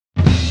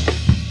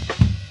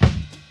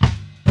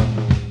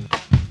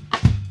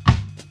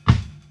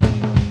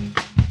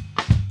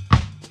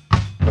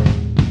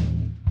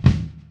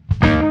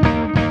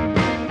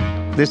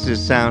This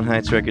is Sound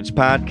Heights Records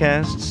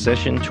Podcast,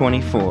 Session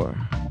 24,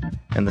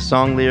 and the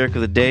song lyric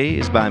of the day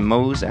is by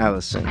Mose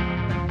Allison.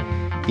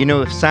 You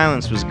know, if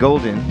silence was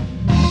golden,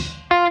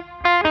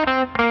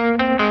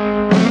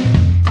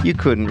 you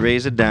couldn't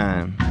raise a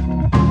dime.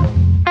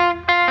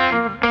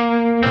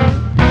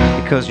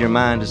 Because your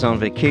mind is on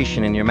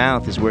vacation and your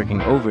mouth is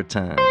working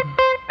overtime.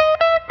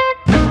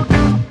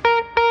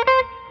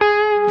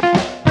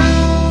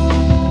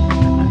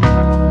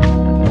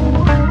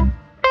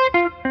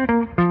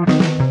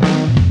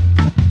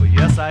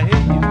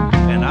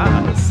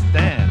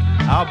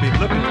 I'll be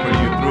looking for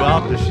you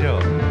throughout the show.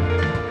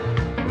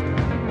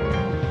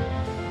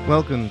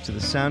 Welcome to the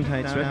Sound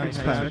Heights Records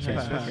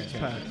Podcast.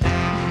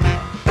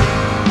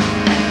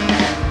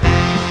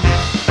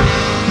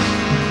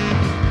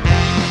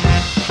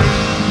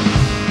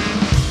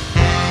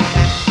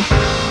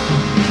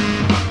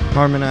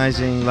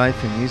 Harmonizing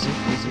life and music,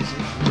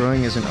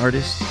 growing as an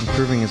artist,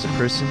 improving as a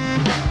person,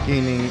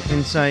 gaining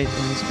insight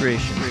and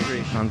inspiration,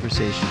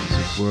 conversations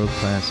with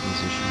world-class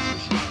musicians.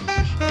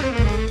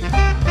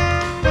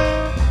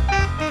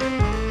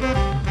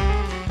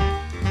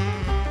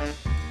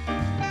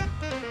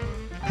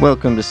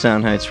 Welcome to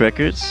Sound Heights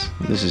Records.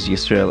 This is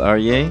Yisrael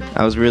Aryeh.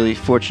 I was really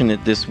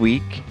fortunate this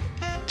week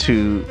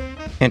to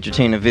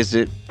entertain a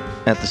visit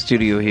at the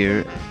studio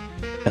here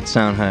at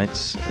Sound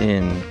Heights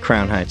in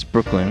Crown Heights,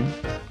 Brooklyn,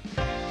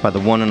 by the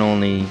one and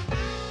only,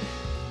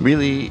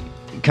 really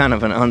kind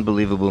of an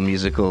unbelievable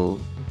musical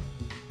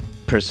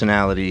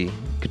personality,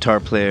 guitar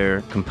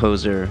player,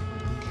 composer,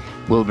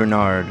 Will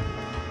Bernard.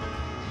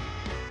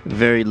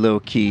 Very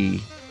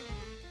low-key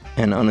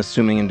and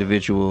unassuming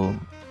individual,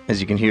 as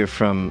you can hear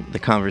from the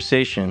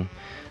conversation.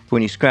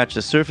 When you scratch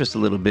the surface a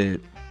little bit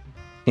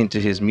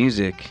into his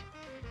music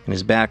and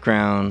his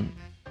background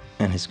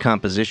and his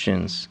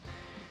compositions,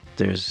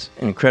 there's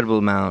an incredible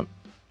amount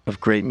of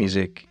great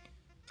music,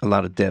 a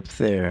lot of depth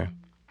there.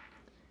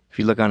 If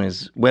you look on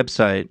his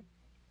website,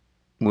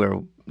 where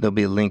there'll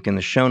be a link in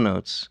the show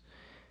notes,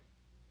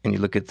 and you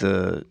look at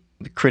the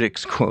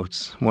critics'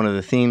 quotes, one of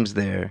the themes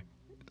there,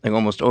 like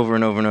almost over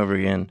and over and over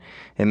again,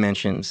 it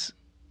mentions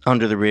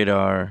under the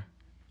radar,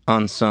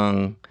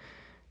 unsung,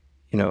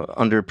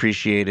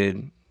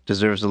 underappreciated,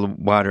 deserves a little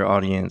wider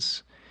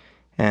audience.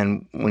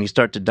 And when you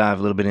start to dive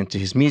a little bit into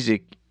his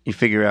music, you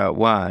figure out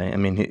why. I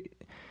mean,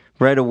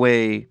 right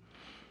away,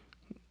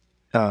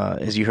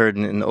 as you heard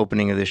in the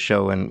opening of this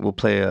show, and we'll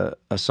play a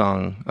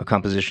song, a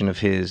composition of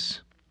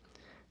his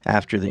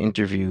after the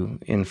interview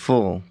in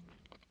full,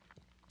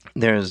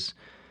 there's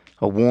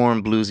a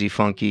warm, bluesy,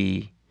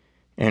 funky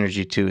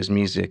energy to his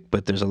music,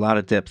 but there's a lot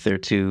of depth there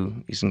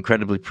too. He's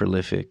incredibly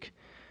prolific.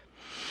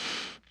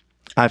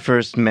 I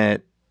first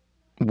met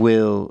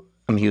Will,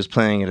 he was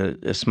playing at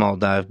a small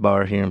dive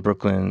bar here in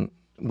Brooklyn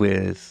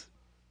with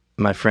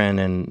my friend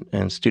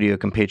and studio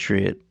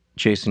compatriot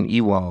Jason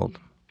Ewald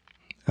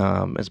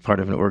as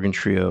part of an organ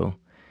trio.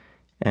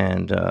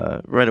 And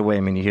right away,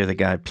 you hear the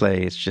guy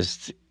play, it's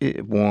just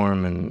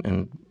warm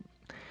and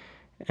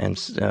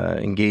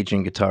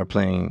engaging guitar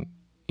playing,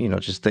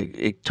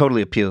 it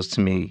totally appeals to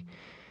me.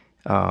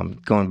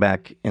 Going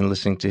back and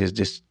listening to his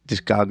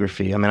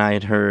discography. I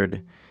had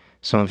heard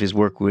some of his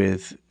work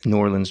with New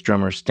Orleans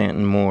drummer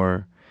Stanton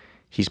Moore.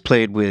 He's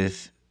played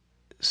with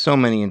so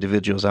many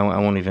individuals. I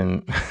won't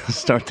even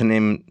start to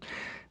name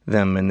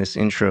them in this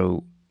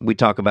intro. We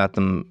talk about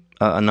them,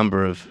 a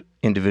number of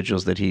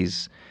individuals that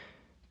he's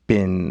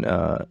been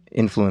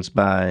influenced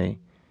by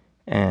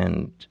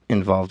and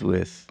involved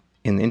with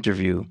in the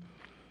interview.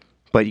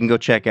 But you can go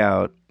check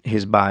out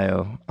his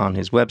bio on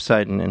his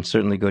website and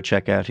certainly go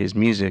check out his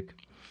music.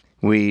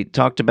 We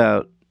talked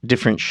about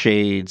different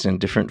shades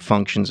and different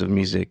functions of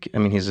music.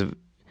 He has a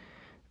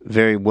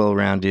very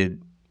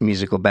well-rounded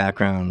musical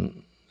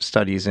background,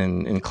 studies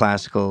in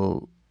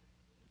classical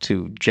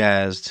to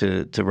jazz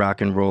to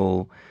rock and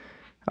roll,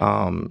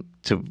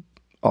 to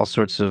all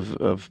sorts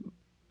of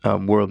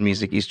world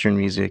music, Eastern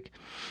music.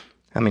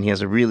 He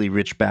has a really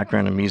rich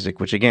background in music,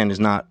 which again is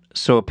not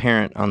so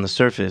apparent on the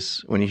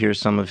surface. When you hear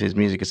some of his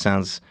music, it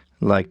sounds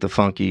like the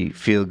funky,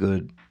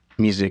 feel-good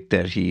music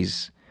that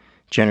he's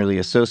generally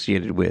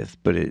associated with,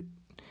 but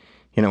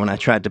when I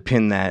tried to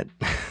pin that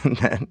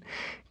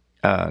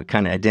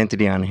kind of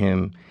identity on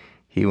him,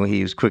 he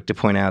was quick to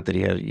point out that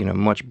he had a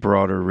much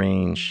broader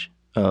range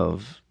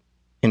of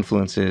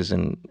influences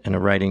and a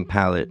writing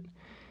palette.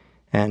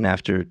 And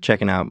after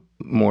checking out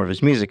more of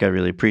his music, I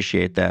really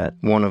appreciate that.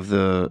 One of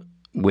the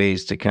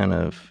ways to kind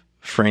of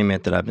frame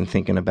it that I've been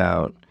thinking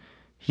about,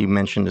 he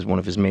mentioned as one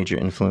of his major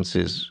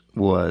influences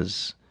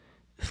was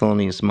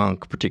Thelonious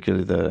Monk,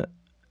 particularly the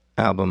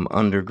album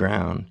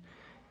Underground.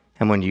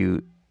 And when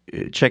you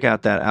check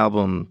out that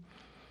album,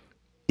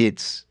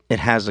 it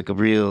has like a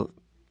real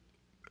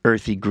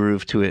earthy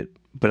groove to it,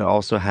 but it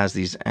also has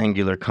these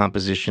angular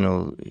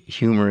compositional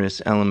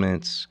humorous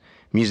elements,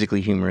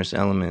 musically humorous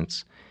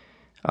elements.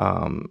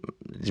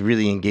 It's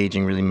really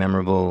engaging, really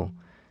memorable,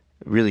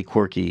 really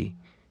quirky,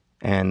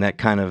 and that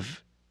kind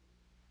of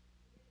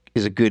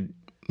is a good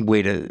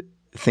way to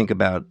think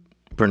about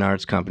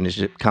Bernard's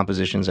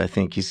compositions, I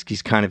think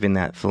he's kind of in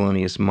that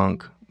Thelonious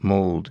Monk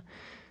mold,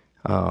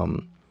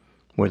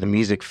 where the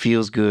music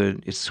feels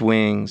good, it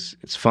swings,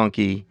 it's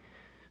funky,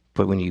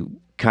 but when you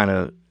kind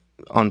of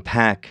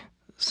unpack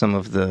some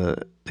of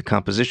the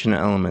composition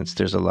elements,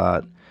 there's a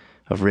lot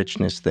of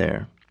richness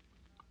there.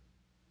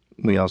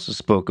 We also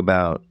spoke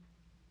about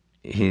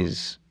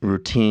his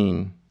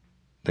routine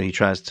that he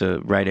tries to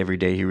write every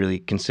day. He really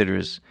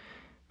considers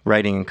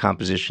writing and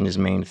composition his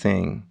main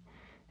thing.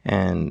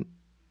 And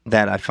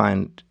that I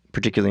find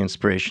particularly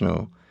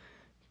inspirational,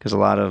 because a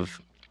lot of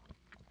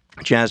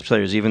jazz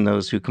players, even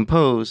those who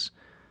compose,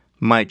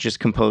 might just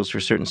compose for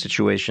certain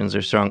situations.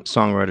 There's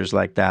songwriters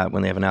like that.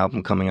 When they have an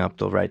album coming up,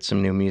 they'll write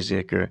some new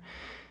music, or,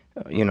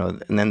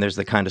 and then there's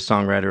the kind of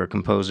songwriter or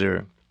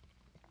composer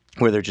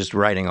where they're just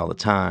writing all the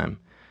time,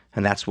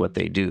 and that's what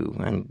they do.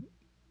 And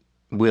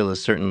Will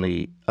is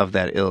certainly of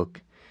that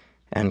ilk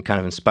and kind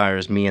of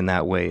inspires me in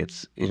that way.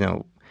 It's,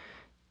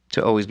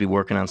 to always be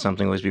working on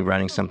something, always be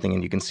writing something,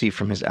 and you can see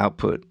from his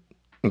output,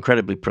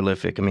 incredibly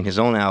prolific. I mean, his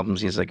own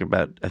albums, he's like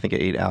about, I think,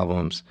 8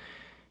 albums,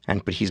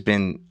 but he's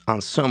been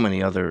on so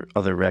many other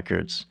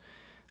records.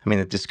 I mean,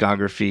 the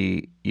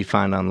discography you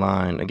find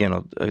online, again,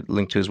 I'll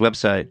link to his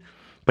website,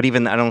 but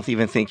even I don't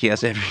even think he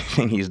has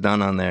everything he's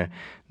done on there,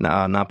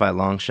 not by a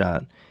long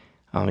shot.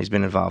 He's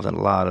been involved in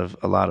a lot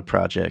of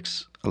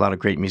projects, a lot of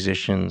great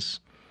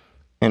musicians,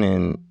 and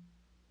in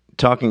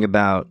talking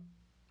about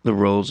the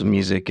roles of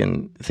music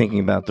and thinking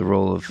about the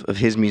role of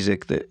his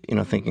music, that,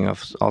 thinking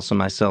of also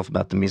myself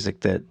about the music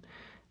that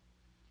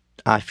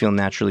I feel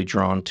naturally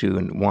drawn to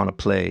and want to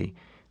play.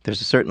 There's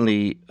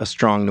certainly a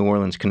strong New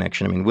Orleans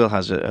connection. I mean, Will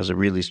has a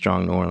really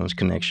strong New Orleans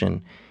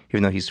connection,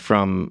 even though he's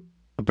from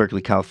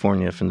Berkeley,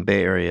 California, from the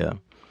Bay Area.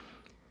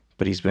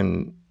 But he's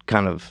been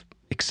kind of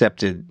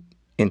accepted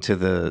into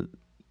the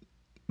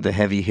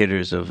heavy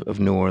hitters of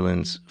New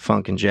Orleans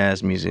funk and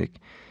jazz music.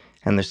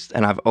 And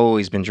I've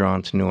always been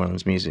drawn to New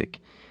Orleans music.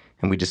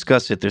 And we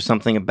discuss it. There's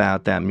something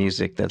about that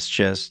music that's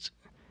just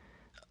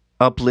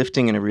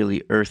uplifting in a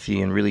really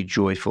earthy and really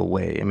joyful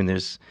way. I mean,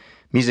 there's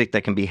music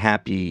that can be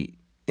happy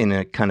in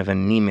a kind of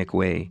anemic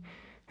way,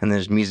 and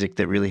there's music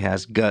that really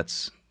has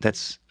guts,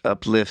 that's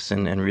uplifts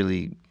and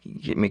really,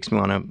 it makes me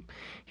want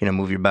to,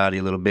 move your body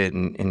a little bit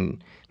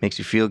and makes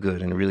you feel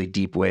good in a really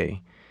deep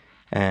way.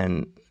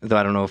 And though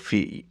I don't know if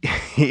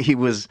he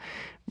was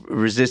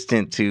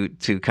resistant to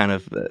kind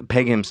of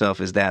peg himself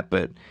as that,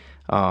 but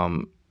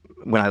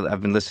when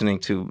I've been listening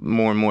to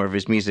more and more of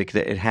his music,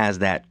 that it has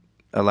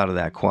a lot of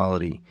that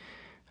quality,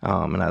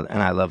 and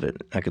I love it.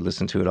 I could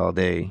listen to it all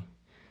day,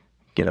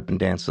 get up and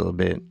dance a little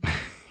bit,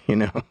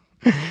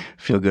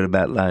 feel good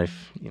about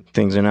life.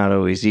 Things are not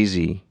always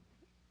easy,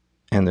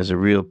 and there's a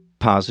real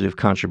positive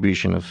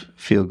contribution of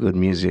feel-good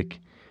music,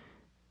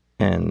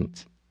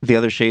 and the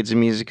other shades of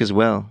music as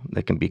well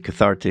that can be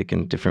cathartic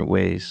in different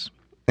ways.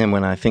 And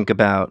when I think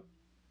about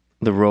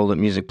the role that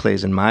music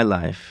plays in my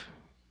life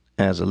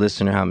as a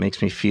listener, how it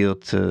makes me feel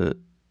to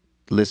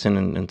listen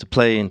and to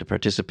play and to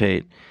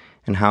participate,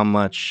 and how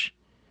much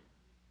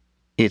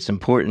it's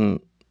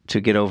important to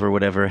get over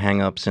whatever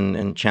hang-ups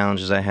and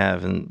challenges I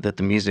have, and that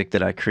the music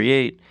that I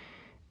create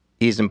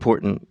is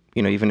important,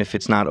 even if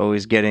it's not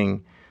always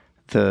getting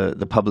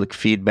the public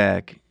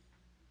feedback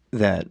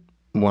that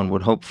one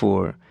would hope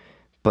for,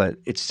 but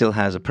it still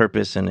has a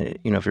purpose, and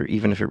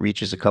even if it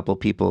reaches a couple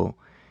people,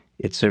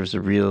 it serves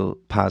a real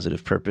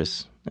positive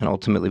purpose. And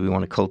ultimately, we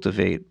want to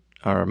cultivate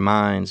our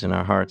minds and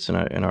our hearts and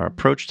our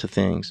approach to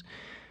things,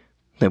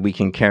 that we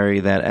can carry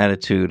that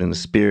attitude and the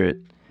spirit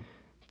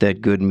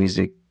that good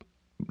music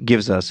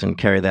gives us and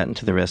carry that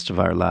into the rest of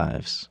our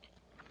lives.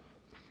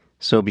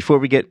 So before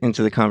we get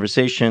into the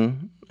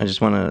conversation, I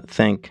just want to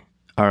thank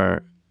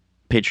our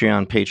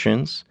Patreon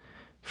patrons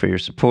for your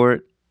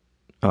support.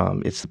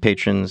 It's the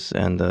patrons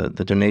and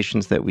the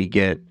donations that we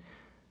get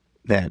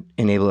that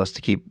enable us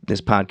to keep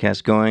this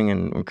podcast going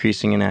and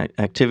increasing in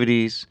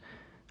activities,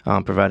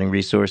 providing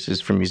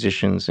resources for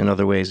musicians in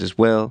other ways as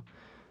well.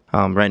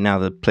 Right now,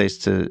 the place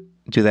to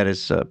do that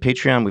is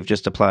Patreon. We've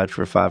just applied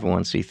for a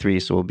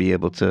 501c3, so we'll be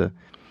able to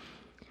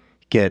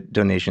get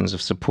donations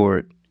of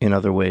support in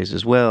other ways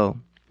as well.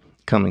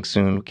 Coming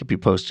soon. We'll keep you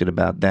posted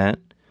about that.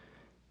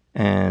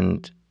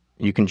 And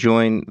you can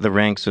join the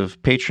ranks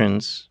of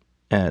patrons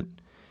at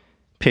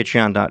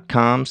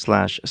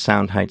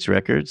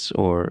patreon.com/SoundHeightsRecords,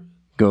 or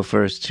go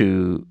first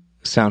to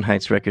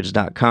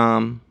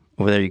soundheightsrecords.com.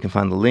 Over there you can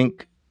find the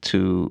link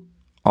to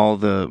all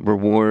the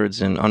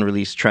rewards and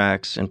unreleased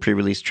tracks and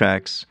pre-release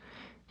tracks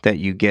that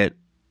you get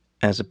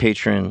as a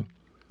patron.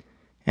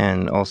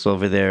 And also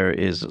over there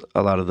is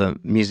a lot of the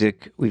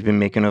music we've been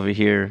making over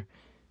here,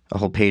 a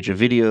whole page of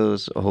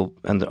videos,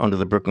 under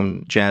the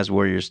Brooklyn Jazz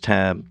Warriors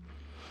tab.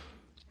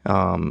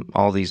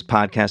 All these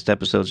podcast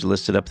episodes are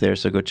listed up there,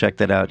 so go check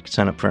that out. You can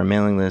sign up for our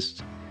mailing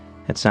list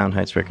at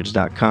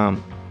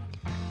soundheightsrecords.com.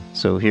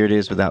 So here it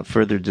is, without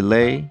further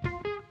delay,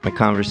 my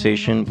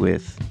conversation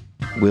with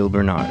Will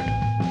Bernard.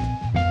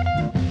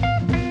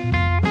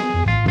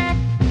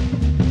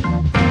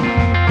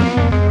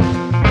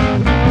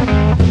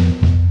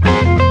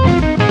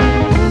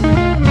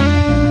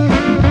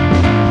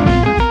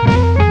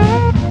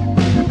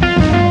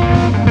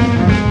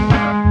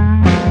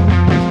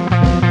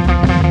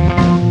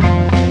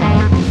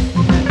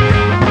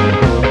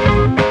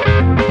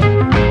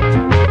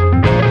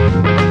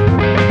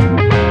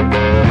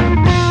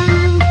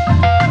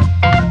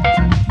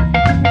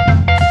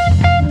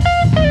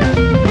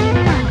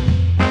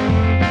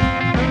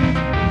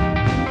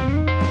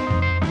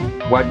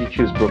 Why did you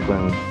choose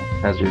Brooklyn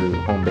as your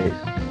home base?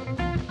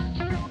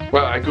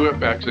 Well, I grew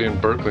up actually in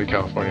Berkeley,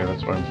 California.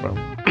 That's where I'm from.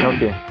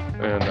 Okay.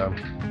 And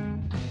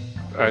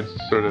I'd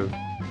sort of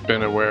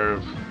been aware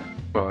of,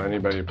 well,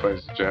 anybody who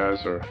plays jazz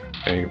or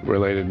any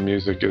related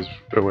music is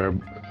aware of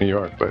New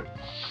York. But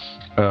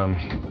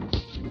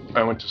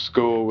I went to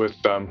school with,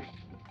 went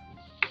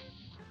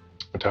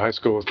to high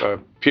school with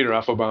Peter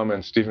Affelbaum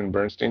and Stephen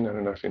Bernstein. I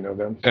don't know if you know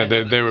them. And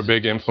they were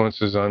big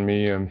influences on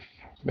me. And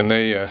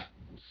they,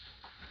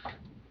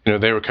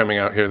 they were coming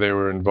out here. They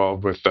were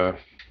involved with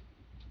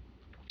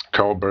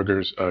Carl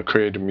Berger's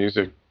creative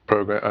music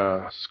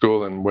program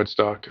school in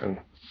Woodstock, and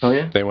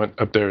they went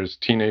up there as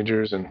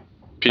teenagers. And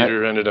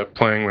Peter ended up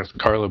playing with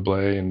Carla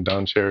Bley and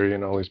Don Cherry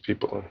and all these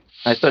people.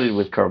 I studied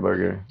with Carl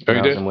Berger. Oh,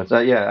 you did?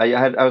 Yeah,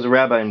 I was a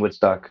rabbi in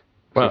Woodstock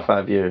for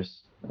 5 years.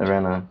 I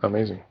ran an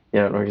organization.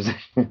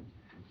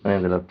 I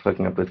ended up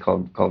hooking up with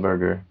Carl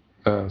Berger.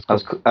 Cool.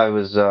 I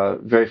was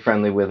very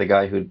friendly with a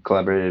guy who'd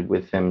collaborated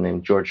with him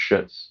named George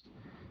Schutz.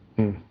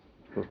 But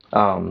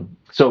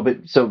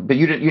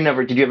you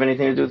never did you have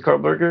anything to do with Carl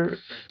Berger?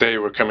 They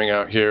were coming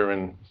out here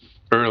and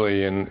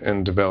early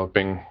and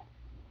developing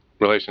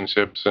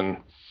relationships, and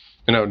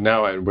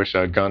now I wish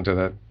I'd gone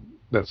to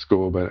that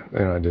school, but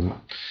I didn't.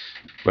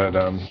 But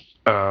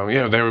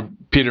they were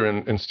Peter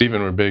and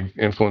Stephen were big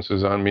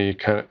influences on me,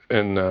 kind of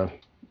in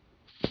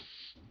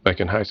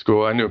like in high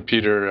school. I knew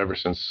Peter ever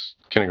since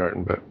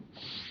kindergarten, but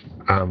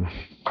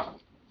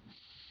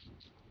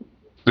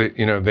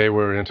they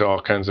were into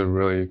all kinds of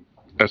really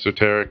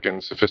esoteric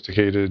and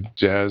sophisticated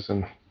jazz,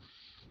 and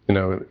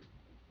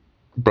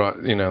brought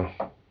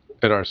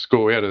at our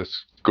school we had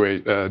this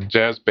great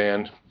jazz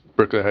band,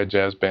 Berkeley High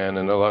Jazz Band,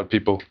 and a lot of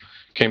people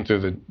came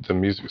through the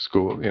music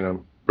school,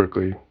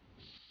 Berkeley,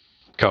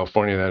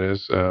 California, that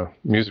is,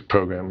 music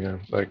program,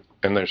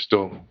 and they're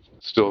still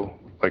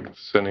like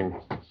sending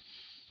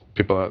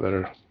people out that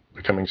are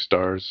becoming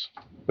stars.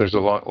 There's a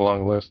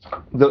long list.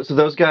 So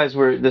those guys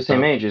were the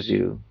same age as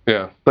you.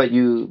 Yeah. But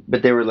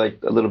they were like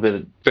a little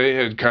bit. They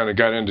had kind of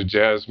got into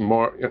jazz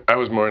more. I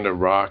was more into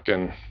rock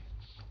and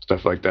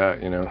stuff like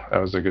that. I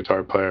was a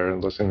guitar player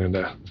and listening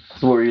to.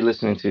 So what were you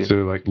listening to?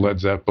 To like Led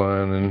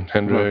Zeppelin and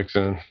Hendrix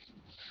and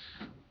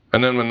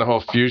then when the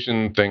whole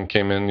fusion thing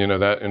came in,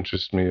 that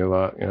interested me a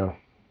lot.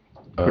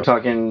 We're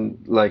talking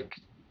like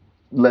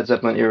Led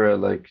Zeppelin era,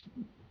 like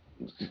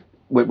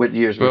what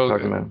years were we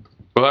talking about?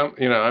 Well,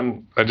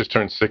 I just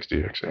turned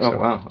 60 actually. Oh, so.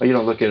 Wow! You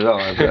don't look it at all.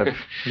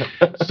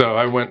 So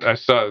I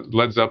saw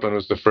Led Zeppelin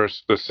was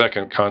the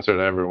second concert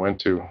I ever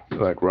went to,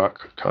 like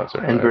rock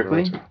concert. In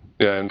Berkeley?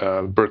 Yeah,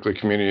 in Berkeley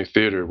Community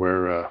Theater,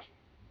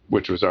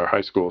 which was our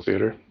high school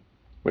theater,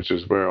 which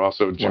is where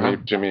also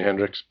Jimi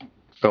Hendrix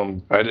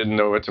filmed. I didn't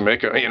know what to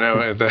make of,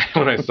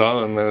 when I saw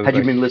them. Had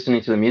you been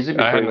listening to the music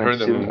before? I hadn't heard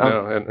them.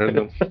 No, I hadn't heard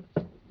them.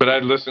 But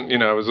I'd listened,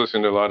 I was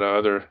listening to a lot of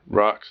other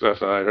rock stuff,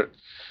 and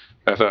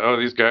I thought, oh,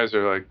 these guys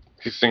are like,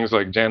 he sings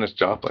like Janis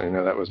Joplin,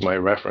 that was my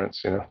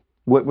reference,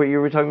 What year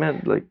were we talking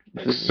about? Like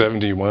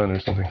 71 or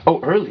something.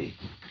 Oh, early.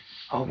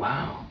 Oh,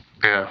 wow.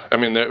 Yeah, I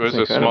mean, there was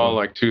a small,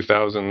 like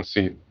 2,000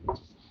 seat.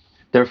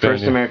 Their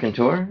first American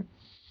tour?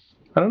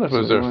 I don't know if it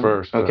was their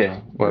first. Okay.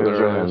 One of the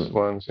earliest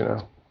ones,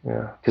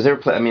 Yeah. Because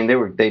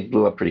they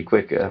blew up pretty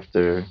quick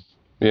after.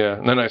 Yeah,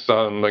 and then I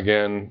saw them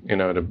again,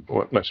 at a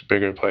much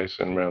bigger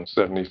place in around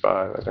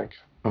 75, I think.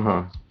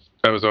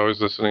 I was always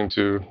listening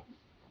to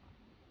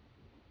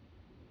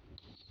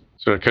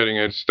sort of cutting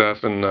edge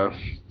stuff, and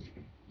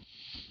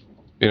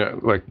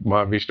like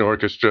Mahavishnu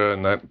Orchestra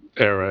and that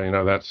era,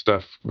 that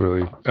stuff I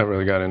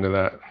really got into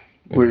that.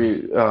 Were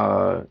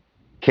you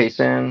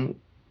K-San?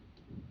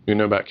 You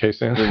know about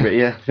K-San?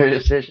 Yeah, radio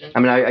station. I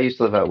mean, I used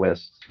to live out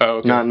west. Oh,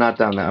 okay. Not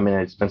down there. I mean,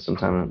 I spent some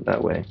time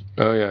that way.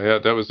 Oh yeah,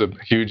 that was a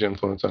huge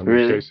influence on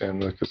me, K-San,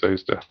 because I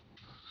used to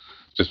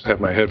just have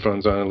my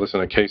headphones on and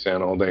listen to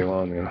K-San all day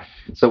long.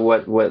 So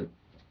what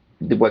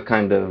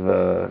kind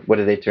of what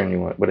did they turn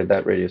you on? What did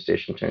that radio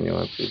station turn you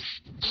on to?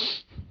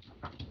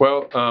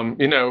 Well,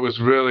 it was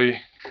really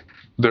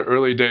the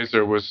early days.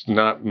 There was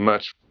not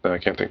much. I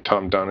can't think.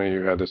 Tom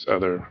Donahue had this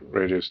other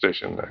radio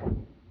station that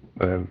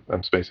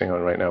I'm spacing on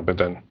right now, but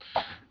then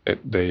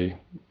they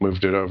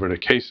moved it over to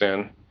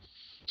K-San.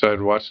 So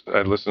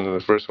I'd listen to the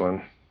first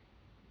one,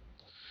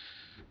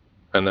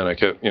 and then I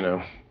kept,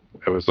 it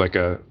was like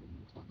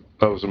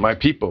those are my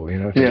people,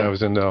 I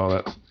was into all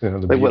that, the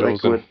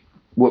Beatles.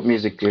 What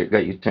music did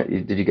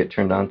you get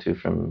turned on to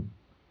from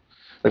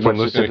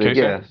listening to K-San?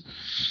 Yeah.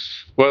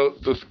 Well,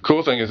 the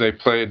cool thing is they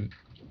played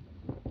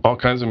all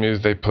kinds of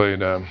music. They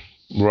played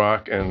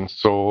rock and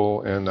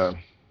soul and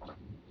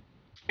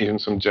even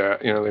some jazz.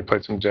 They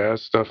played some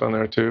jazz stuff on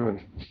there too.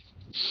 And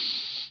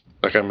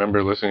like I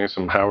remember listening to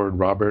some Howard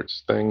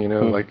Roberts thing,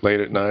 like late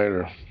at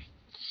night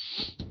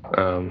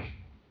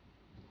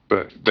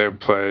but they would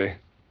play.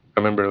 I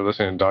remember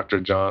listening to Dr.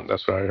 John.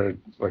 That's what I heard,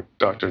 like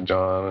Dr.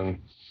 John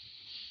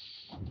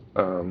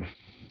and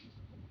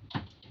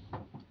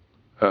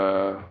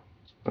I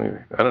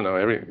don't know,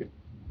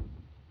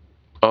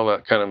 all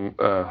that kind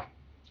of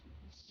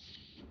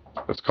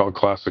it's called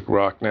classic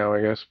rock now,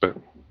 I guess. But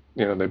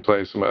they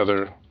play some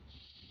other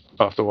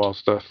off the wall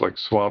stuff like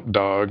Swamp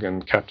Dog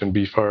and Captain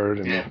Beefheart,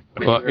 and Yeah.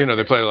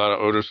 they play a lot of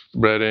Otis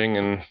Redding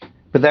and.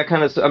 But that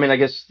kind of, I mean, I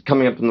guess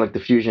coming up in like the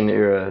fusion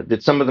era,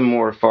 did some of the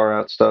more far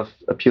out stuff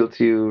appeal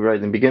to you right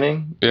in the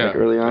beginning, like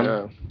early on?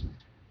 Yeah.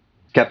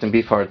 Captain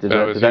Beefheart, did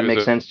that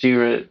make sense to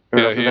you?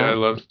 Right yeah, I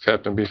loved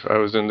Captain Beefheart. I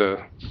was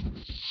into,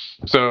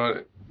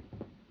 so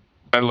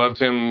I loved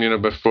him,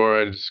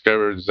 before I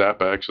discovered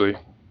Zappa actually.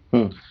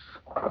 And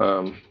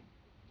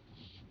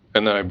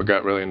then I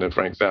got really into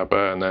Frank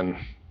Zappa, and then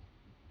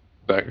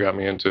that got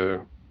me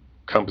into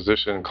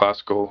composition and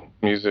classical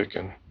music,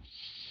 and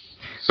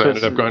so I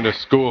ended up going to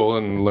school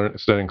and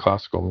studying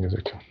classical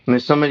music. And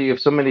there's you have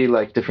so many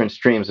like different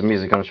streams of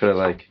music. I'm trying to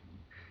like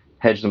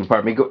hedge them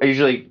apart. I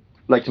usually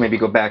like to maybe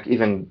go back,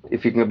 even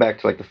if you can go back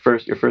to like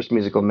your first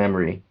musical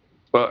memory.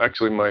 Well,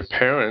 actually, my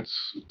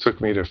parents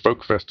took me to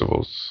folk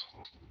festivals.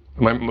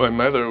 My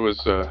mother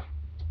was,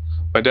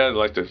 my dad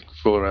liked to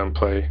fool around and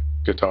play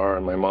guitar,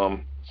 and my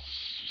mom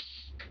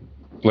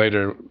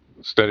later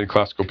studied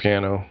classical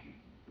piano.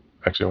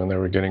 Actually, when they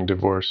were getting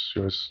divorced, she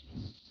was.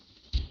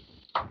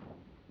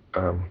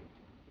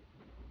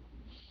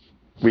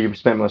 Where you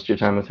spent most of your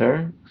time with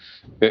her?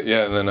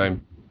 Yeah, and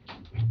then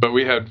but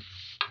we had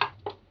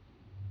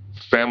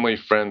family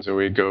friends, and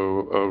we'd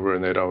go over,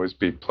 and they'd always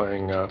be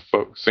playing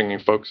singing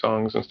folk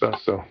songs and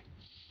stuff. So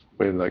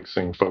we'd like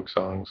sing folk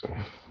songs,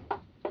 and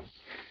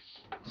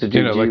so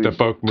like the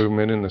folk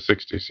movement in the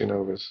 '60s.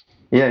 Was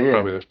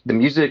probably the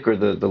music or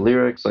the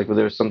lyrics. Like, was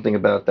there something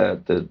about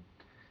that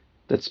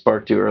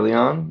sparked you early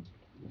on?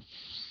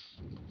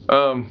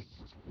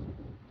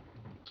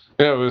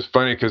 It was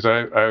funny because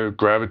I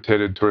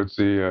gravitated towards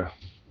the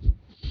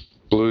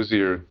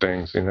bluesier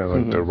things,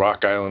 like the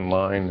Rock Island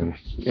Line and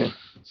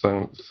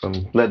some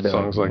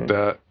songs like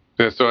that.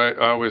 Yeah, so I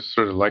always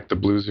sort of liked the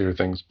bluesier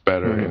things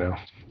better,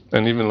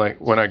 And even like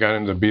when I got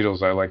into the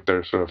Beatles, I liked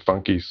their sort of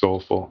funky,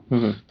 soulful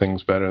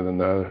things better than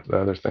the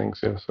other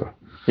things.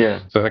 Yeah,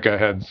 so I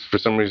think for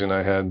some reason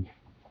I had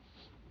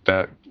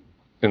that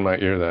in my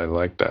ear that I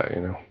liked that,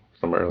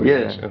 from early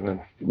age. And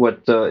then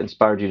what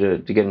inspired you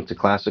to get into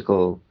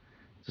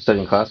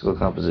studying classical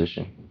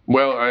composition?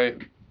 Well,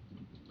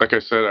 like I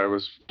said, I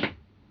was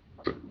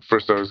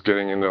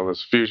getting into all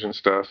this fusion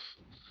stuff,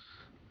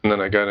 and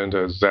then I got into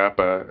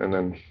Zappa, and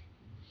then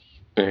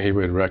he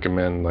would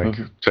recommend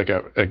check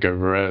out Edgar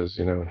Varese,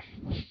 and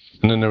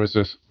then there was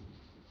this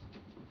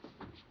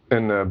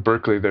in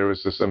Berkeley. There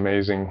was this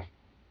amazing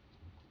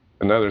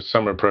another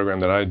summer program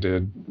that I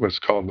did was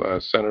called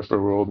Center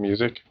for World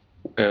Music,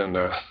 and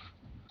I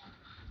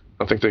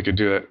don't think they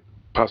could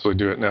possibly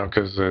do it now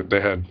because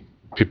they had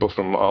people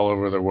from all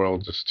over the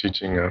world just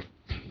teaching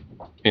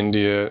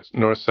India,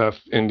 North-South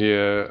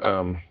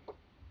India,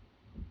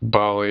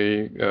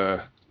 Bali,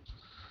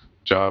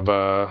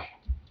 Java,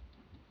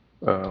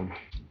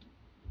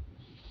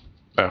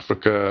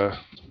 Africa.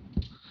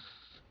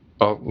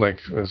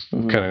 It was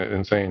kind of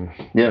insane.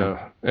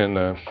 Yeah.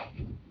 And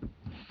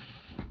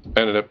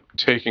ended up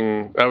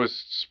I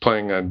was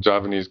playing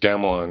Javanese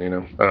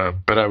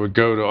gamelan, but I would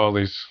go to all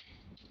these.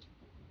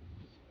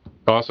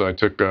 Also, I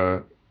took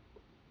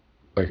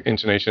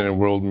intonation and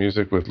world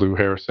music with Lou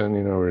Harrison.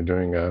 We were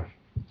doing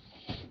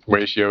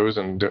ratios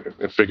and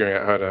figuring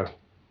out how to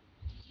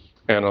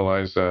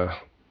analyze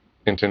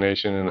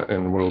intonation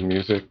and world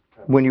music.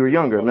 When you were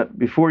younger,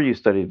 before you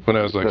studied? When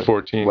I was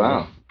 14.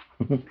 Wow.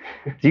 So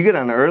you get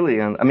on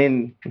early on. I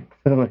mean,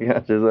 oh my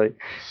gosh, it's like.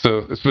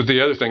 So, but the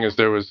other thing is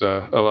there was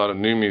a lot of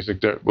new music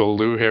there. Well,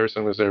 Lou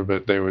Harrison was there,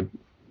 but they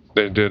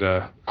did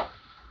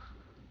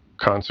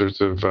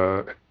concerts of,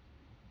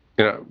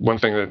 one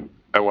thing that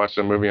I watched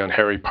a movie on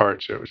Harry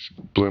Partch, which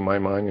blew my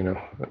mind,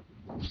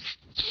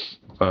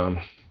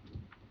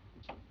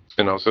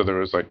 and also there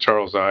was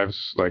Charles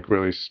Ives,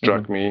 really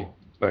struck me.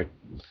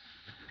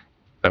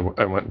 I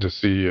went to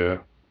see a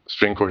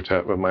string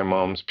quartet with my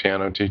mom's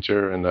piano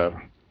teacher, and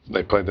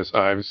they played this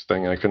Ives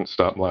thing, and I couldn't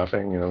stop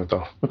laughing, with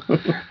all,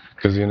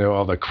 because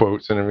all the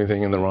quotes and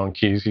everything in the wrong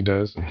keys he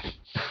does.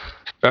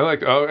 And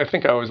I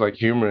think I always liked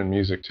humor in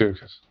music too,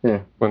 because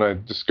when I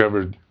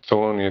discovered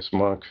Thelonious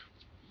Monk,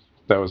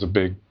 that was a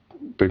big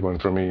one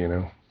for me.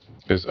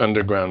 His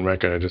Underground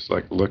record, I just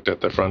looked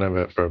at the front of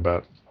it for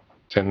about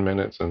 10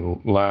 minutes and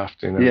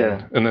laughed.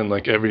 Yeah. And then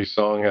every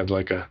song had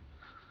it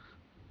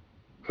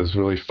was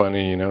really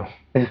funny. Yeah.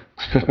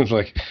 It was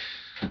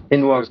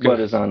In Walks Bud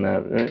is on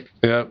that, right?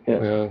 Yeah.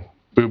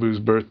 Boo Boo's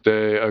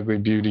Birthday, Ugly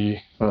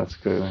Beauty. Oh, that's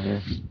good.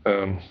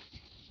 Yeah.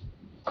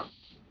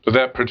 But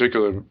that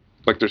particular,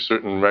 there's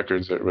certain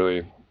records that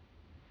really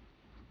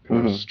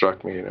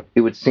struck me.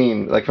 It would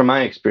seem from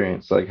my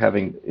experience,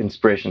 having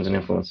inspirations and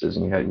influences,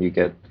 and you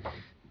get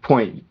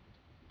point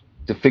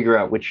to figure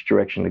out which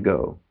direction to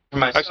go.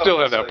 I still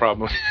have that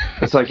problem.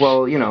 It's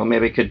well,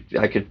 maybe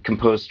I could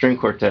compose string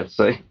quartets,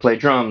 play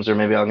drums, or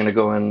maybe I'm going to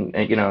go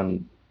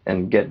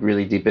and get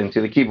really deep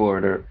into the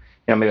keyboard, or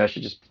maybe I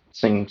should just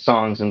sing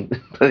songs and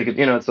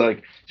it's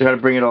to try to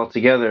bring it all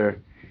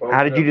together.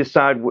 How did you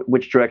decide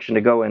which direction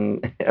to go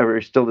in? Or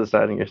you're still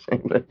deciding, you're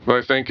saying? But. Well,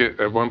 I think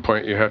at one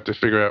point you have to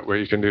figure out what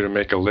you can do to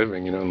make a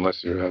living,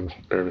 unless you have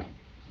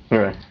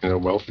Right.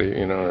 wealthy,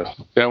 yeah,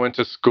 I went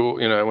to school,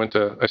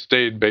 I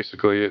stayed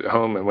basically at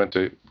home and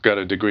got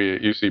a degree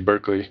at UC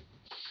Berkeley.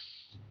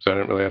 So I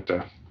didn't really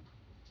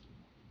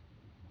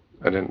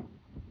I didn't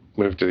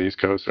move to the East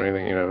Coast or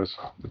anything, it was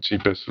the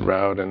cheapest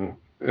route, and,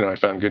 I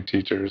found good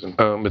teachers. And,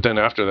 but then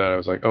after that, I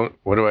was like, oh,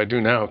 what do I do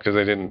now? Because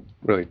they didn't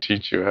really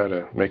teach you how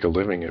to make a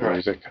living at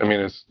music. I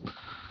mean,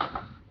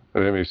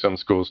 maybe some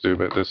schools do,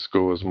 but this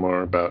school is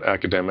more about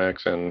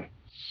academics and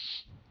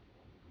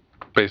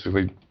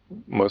basically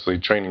mostly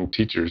training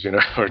teachers,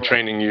 or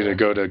training you to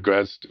go to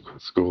grad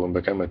school and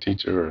become a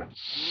teacher.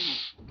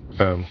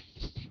 So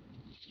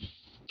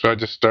I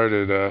just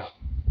started,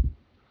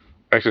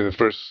 actually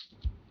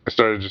I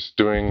started just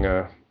doing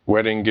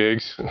wedding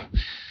gigs.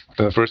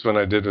 And the first one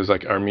I did was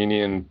like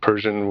Armenian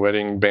Persian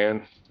wedding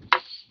band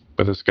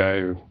with this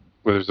guy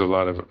where there's a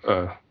lot of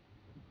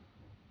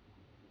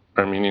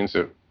Armenians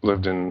that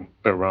lived in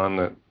Iran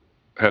that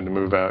had to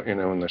move out,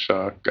 when the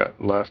Shah got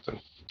left.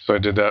 And so I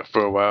did that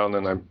for a while,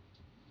 and then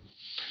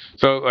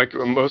so like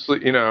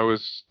mostly,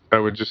 I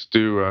would just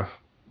do I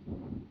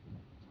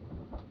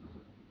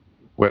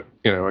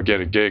get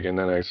a gig, and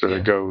then I sort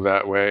of go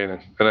that way, and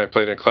then I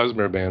played in a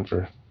klezmer band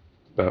for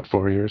about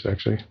 4 years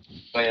actually.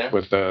 Oh yeah.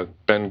 With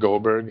Ben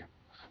Goldberg.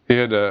 He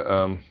had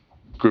a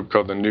group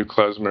called the New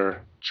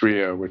Klezmer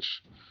Trio,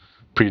 which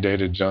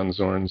predated John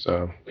Zorn's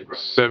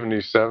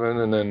 77,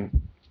 and then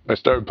I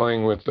started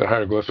playing with the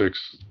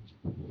Hieroglyphics.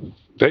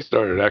 They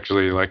started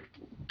actually, like,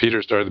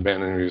 Peter started the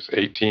band when he was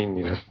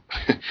 18,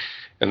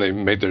 and they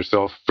made their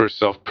first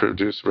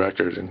self-produced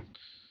record in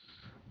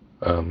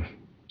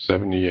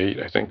 78,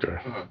 I think.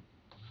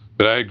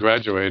 But I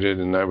graduated,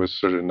 and I was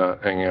sort of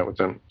not hanging out with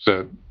them,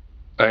 so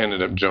I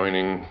ended up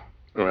joining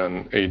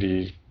around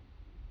 83,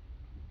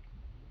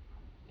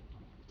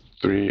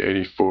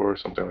 84,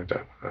 something like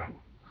that.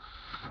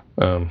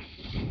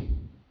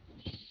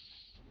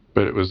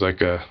 But it was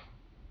like a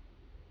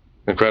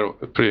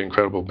pretty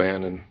incredible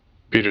band, and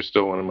Peter's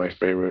still one of my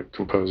favorite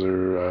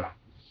composer,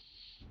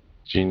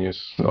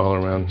 genius all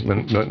around,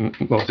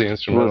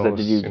 multi-instrumentalist. What was that?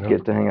 Did you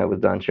get to hang out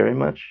with Don Cherry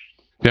much?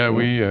 Yeah,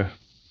 we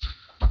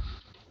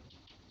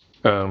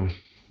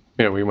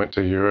went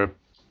to Europe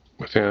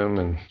with him,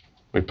 and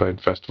we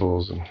played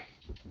festivals, and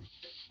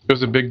it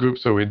was a big group,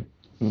 so we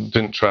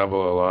didn't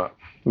travel a lot.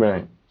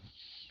 Right.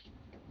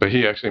 But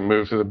he actually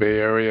moved to the Bay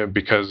Area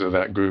because of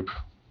that group.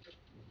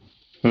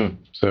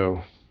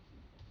 So,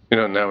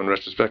 now in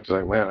retrospect, it's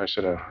like, man, I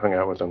should have hung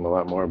out with him a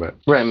lot more. But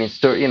right, I mean,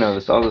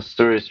 there's all the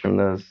stories from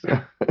those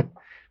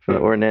from the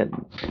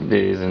Ornette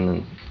days,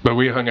 and. But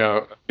we hung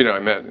out. I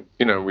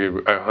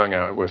hung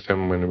out with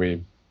him when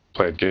we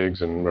played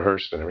gigs and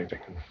rehearsed and everything.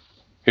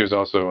 He was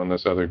also on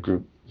this other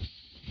group,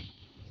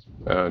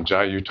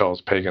 Jai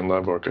Uttal's Pagan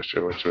Love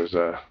Orchestra, which was.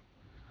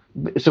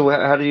 So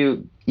how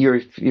do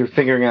you're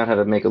figuring out how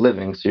to make a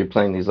living? So you're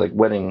playing these like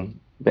wedding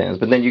bands,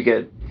 but then you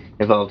get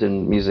involved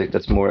in music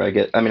that's more. I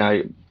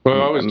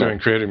was doing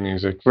creative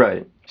music.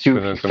 Right. So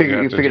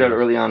you figured out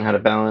early on how to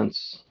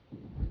balance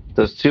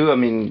those two. I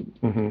mean,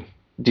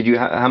 did you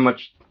how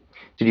much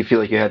did you feel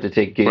like you had to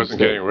take gigs? I wasn't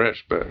getting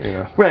rich, but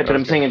Right, but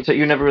I'm saying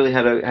you never really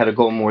had a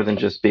goal more than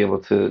just be able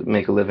to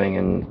make a living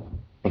and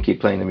keep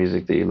playing the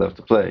music that you love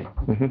to play.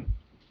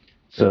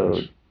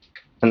 So,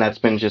 and that's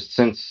been just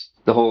since.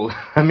 The whole,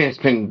 it's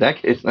been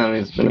decades now.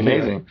 It's been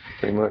amazing. Yeah,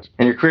 pretty much.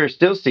 And your career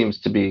still seems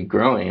to be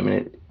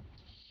growing.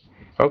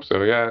 Hope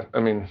so, yeah.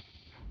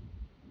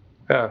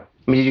 Yeah.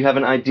 Did you have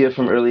an idea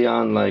from early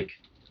on, like,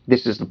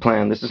 this is the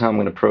plan, this is how I'm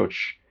going to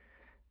approach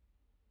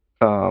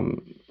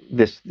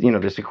this,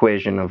 this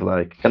equation of,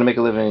 like, gotta make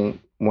a living,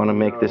 want to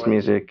make this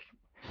music,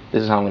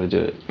 this is how I'm going to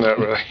do it? Not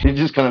really. You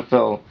just kind of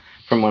fell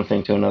from one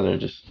thing to another. I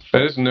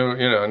just knew,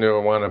 I knew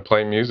I wanted to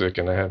play music,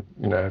 and I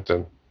had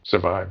to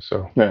survive,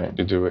 so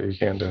you do what you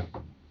can to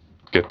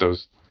get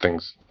those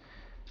things.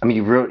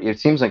 You wrote, it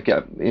seems like,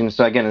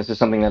 so again, this is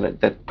something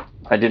that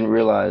I didn't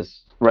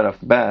realize right off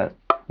the bat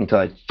until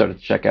I started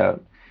to check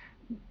out,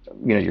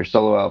 your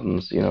solo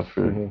albums,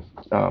 for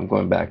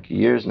going back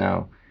years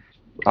now,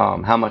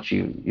 how much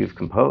you've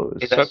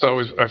composed.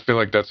 I feel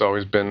like that's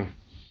always been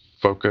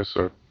focus,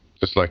 or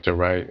just like to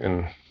write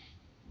and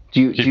do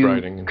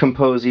you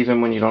compose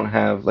even when you don't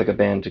have like a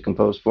band to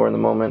compose for in the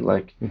moment?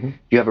 Like, do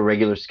you have a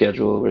regular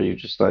schedule where you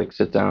just like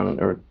sit down,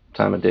 or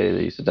time of day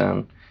that you sit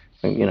down,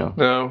 and,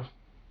 No,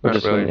 not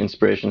just really. When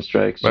inspiration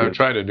strikes. But I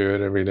try to do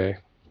it every day.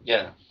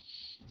 Yeah.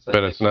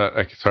 But it's not.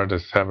 It's hard to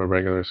have a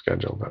regular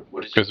schedule,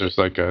 because there's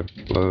like a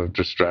lot of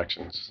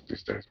distractions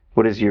these days.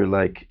 What is your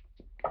like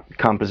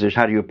composition?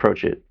 How do you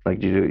approach it?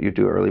 Like, do you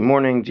do early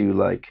morning? Do you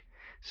like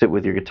sit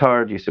with your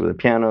guitar? Do you sit with a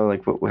piano?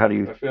 Like, how do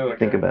you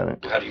think about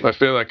it? I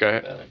feel like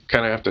I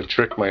kind of have to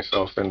trick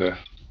myself into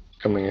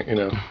coming.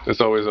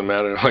 It's always a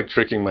matter of like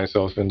tricking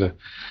myself into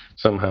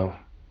somehow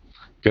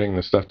getting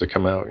the stuff to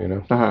come out.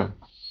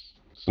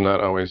 It's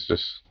not always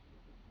just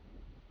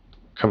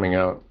coming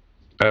out.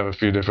 I have a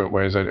few different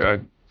ways. I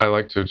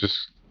like to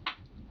just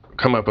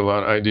come up with a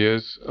lot of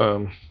ideas,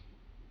 and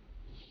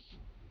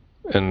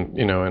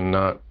and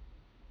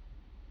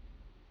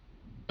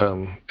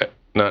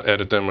not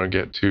edit them or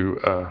get too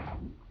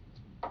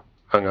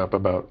hung up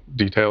about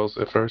details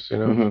at first, you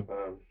know.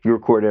 You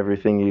record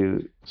everything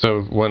you.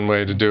 So one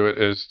way to do it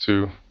is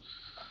to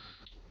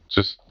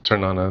just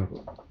turn on a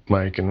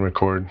mic and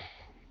record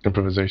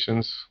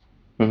improvisations,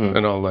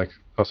 and I'll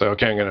say,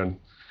 okay, I'm gonna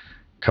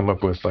come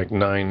up with like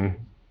 9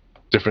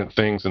 different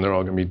things, and they're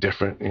all gonna be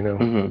different, you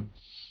know.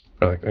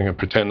 Or like I'm gonna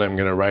pretend I'm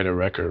gonna write a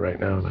record right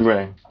now.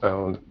 Right.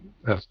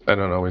 I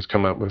don't always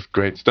come up with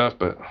great stuff,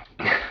 but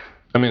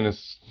I mean,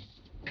 it's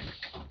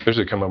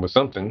usually come up with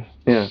something.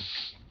 Yeah.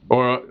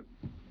 Or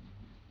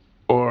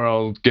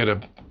I'll get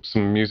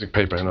some music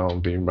paper and I'll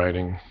be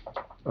writing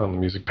on the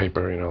music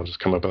paper. You know, I'll just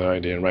come up with an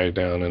idea and write it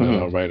down, and then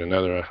I'll write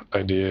another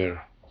idea,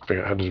 or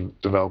figure out how to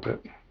develop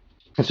it.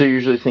 And so you're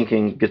usually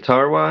thinking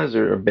guitar-wise,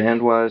 or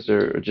band-wise,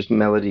 or just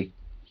melody,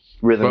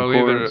 rhythm,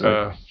 chords?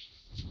 Either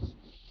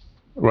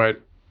write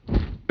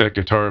at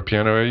guitar or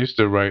piano. I used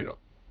to write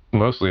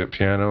mostly at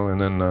piano, and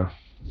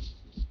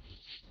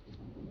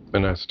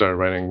then I started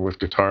writing with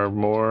guitar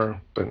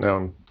more, but now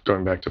I'm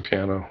going back to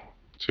piano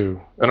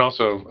too. And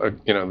also,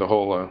 you know, the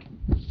whole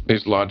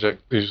use Logic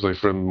usually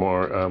for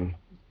more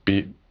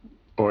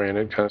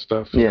beat-oriented kind of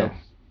stuff. Yeah.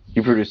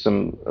 You produce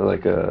some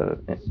like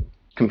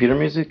computer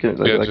music, like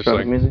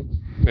electronic music.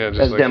 Yeah,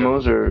 just as like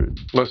demos or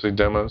mostly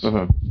demos.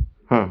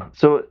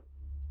 So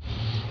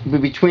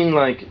between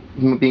like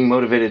being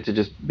motivated to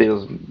just be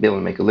able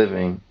to make a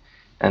living,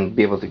 and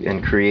be able to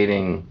and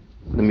creating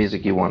the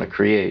music you want to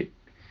create,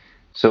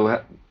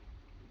 so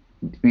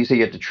you say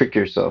you have to trick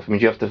yourself. I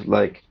mean, you have to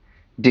like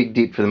dig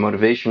deep for the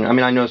motivation. I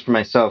mean, I know for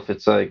myself,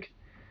 it's like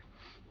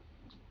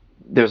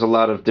there's a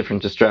lot of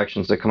different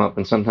distractions that come up,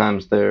 and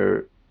sometimes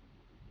they're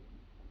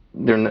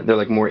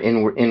like more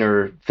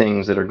inner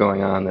things that are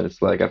going on, that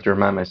it's like I have to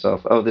remind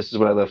myself, oh, this is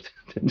what I love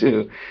to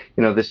do.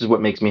 You know, this is what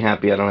makes me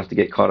happy. I don't have to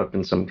get caught up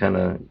in some kind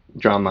of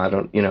drama. I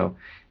don't, you know,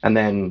 and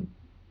then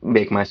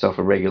make myself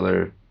a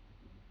regular.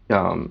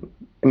 I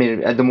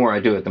mean, the more I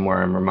do it, the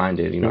more I'm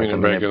reminded. You know, a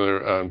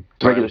regular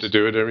time to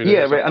do it every day.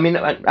 Yeah, right. I mean,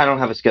 I don't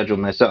have a schedule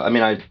myself. I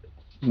mean,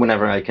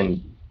 whenever I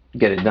can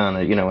get it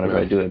done, you know, whenever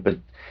I do it. But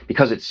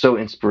because it's so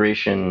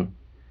inspiration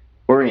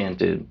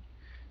oriented.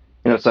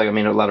 You know, it's like, I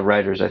mean, a lot of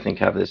writers, I think,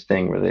 have this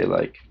thing where they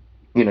like,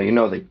 you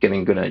know that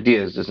getting good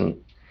ideas you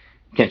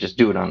can't just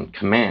do it on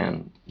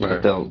command.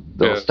 Right. But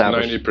they'll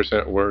establish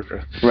 90% work.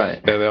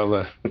 Right.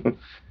 Yeah,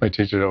 my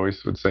teacher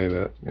always would say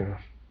that. You know,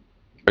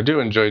 I do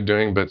enjoy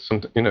doing, but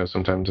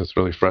sometimes it's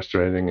really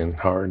frustrating and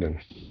hard, and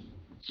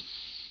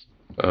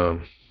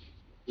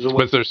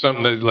but there's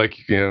something that,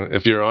 like, you know,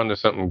 if you're onto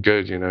something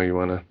good, you know, you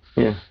want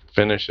to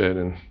finish it,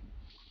 and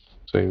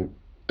so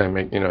I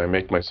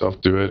make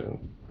myself do it.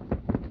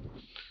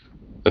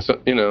 And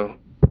so, you know,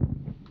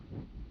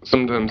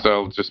 sometimes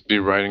I'll just be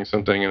writing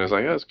something and it's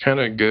like, oh, it's kind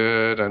of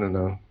good, I don't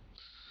know.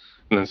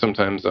 And then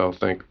sometimes I'll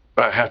think,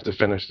 I have to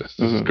finish this.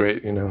 This is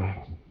great, you know.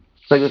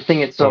 Like the thing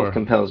itself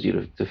compels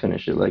you to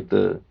finish it. Like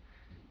the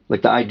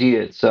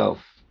idea itself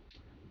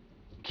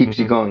keeps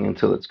you going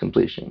until its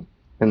completion.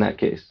 In that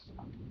case.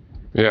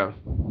 Yeah,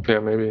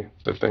 maybe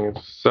the thing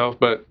itself,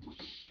 but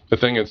the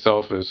thing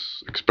itself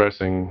is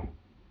expressing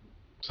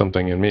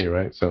something in me,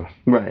 right? So.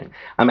 Right.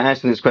 I'm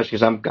asking this question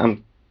because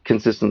I'm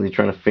consistently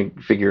trying to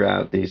figure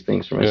out these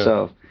things for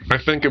myself. I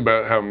think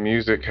about how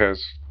music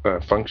has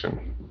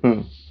function.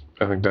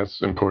 I think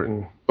that's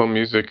important. Well,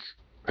 music,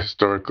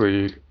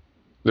 historically,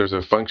 there's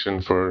a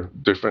function for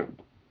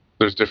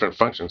there's different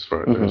functions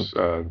for it. There's,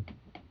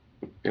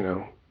 you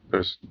know,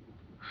 there's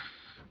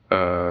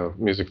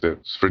music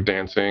that's for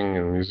dancing,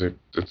 and music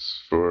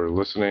that's for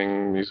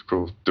listening,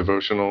 musical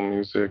devotional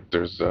music.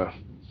 There's,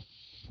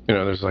 you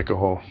know, there's like a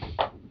whole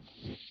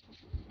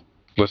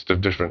list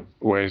of different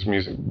ways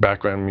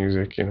background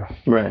music, you know.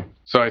 Right.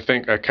 So I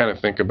kind of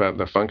think about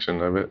the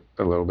function of it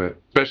a little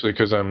bit, especially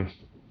because I'm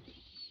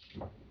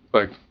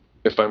like,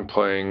 if I'm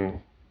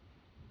playing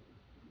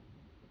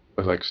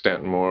with like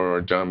Stanton Moore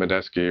or John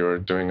Medeski or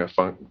doing a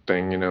funk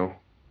thing, you know,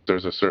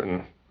 there's a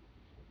certain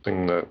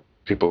thing that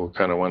people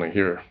kind of want to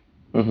hear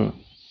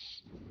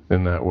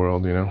in that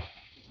world, you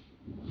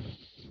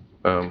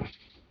know.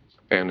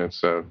 And it's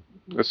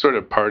sort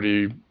of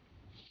party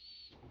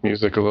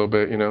music a little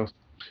bit, you know.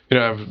 You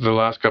know, the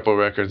last couple of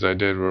records I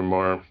did were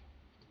more,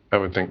 I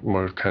would think,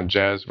 more kind of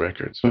jazz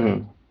records,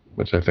 right?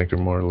 Which I think are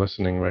more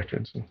listening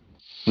records.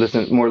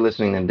 More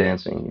listening than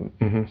dancing.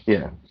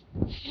 Yeah.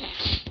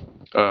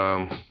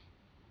 And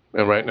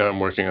right now I'm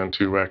working on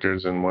 2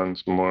 records, and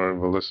one's more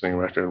of a listening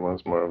record,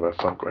 one's more of a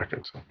funk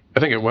record. So I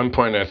think at one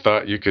point I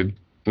thought you could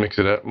mix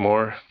it up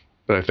more,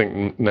 but I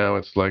think now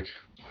it's like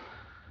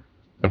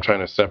I'm trying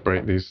to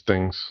separate these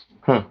things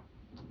a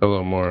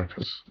little more,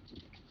 because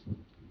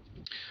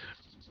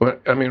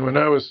when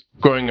I was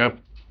growing up,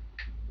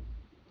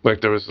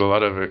 like, there was a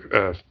lot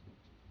of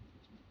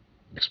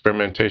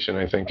experimentation,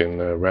 I think, in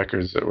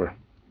records that were.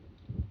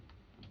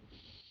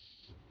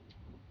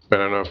 I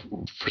don't know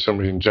if for some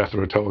reason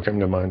Jethro Tull came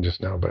to mind just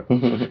now, but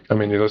I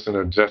mean, you listen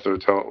to Jethro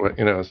Tull,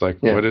 you know, it's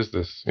like, what is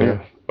this? You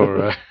know?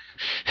 Or,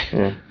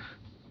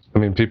 I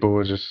mean, people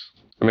would just.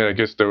 I mean, I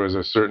guess there was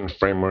a certain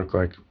framework,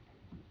 like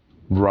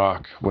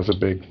rock was a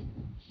big,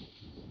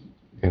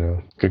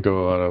 could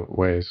go a lot of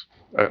ways.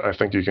 I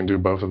think you can do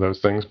both of those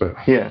things, but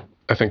Yeah.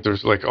 I think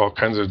there's like all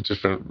kinds of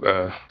different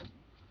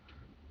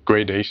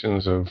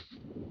gradations of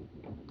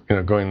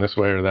going this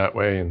way or that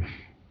way, and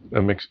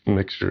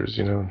mixtures.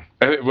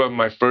 Well,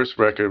 my first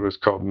record was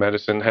called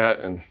Medicine Hat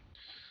and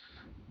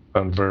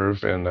on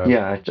Verve, and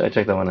Yeah, I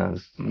checked that one out.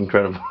 It's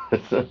incredible.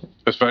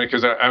 it's funny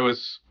because I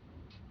was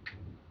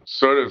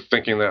sort of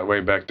thinking that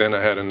way back then.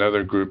 I had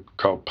another group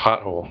called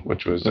Pothole,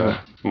 which was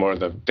more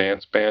the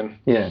dance band.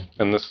 Yeah.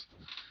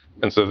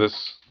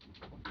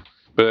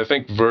 But I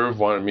think Verve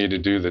wanted me to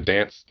do the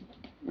dance.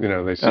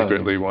 They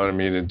secretly wanted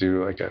me to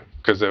do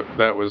because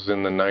that was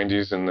in the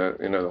 90s, and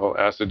the whole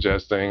acid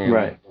jazz thing. And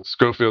right.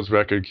 Schofield's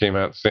record came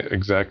out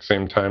exact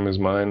same time as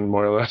mine,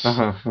 more or less.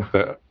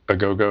 The A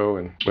Go Go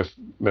and with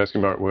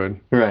Medeski Martin Wood.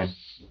 Right.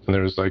 And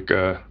there was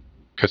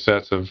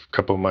cassettes of a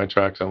couple of my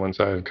tracks on one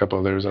side, a couple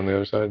of theirs on the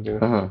other side.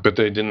 But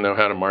they didn't know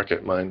how to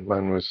market mine.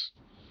 Mine was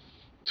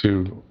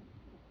too,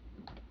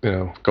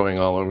 going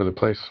all over the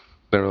place.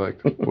 They were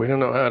like, we don't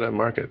know how to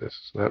market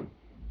this. That,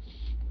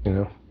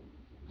 it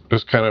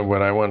was kind of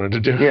what I wanted to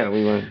do. Yeah,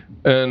 we were.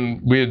 And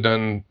we had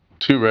done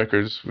 2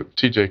 records with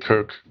T.J.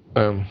 Kirk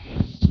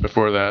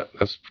before that.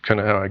 That's kind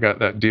of how I got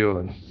that deal.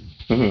 And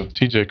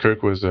T.J.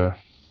 Kirk was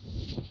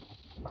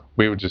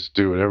we would just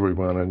do whatever we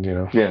wanted,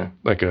 Yeah.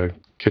 like a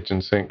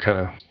kitchen sink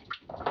kind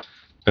of,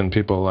 and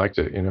people liked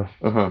it,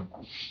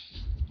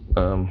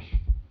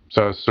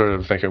 So I was sort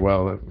of thinking,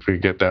 well, if we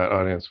get that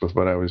audience with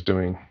what I was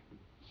doing,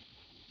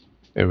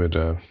 it would,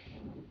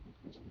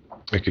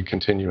 it could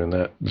continue in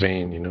that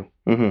vein,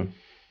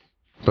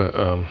 But,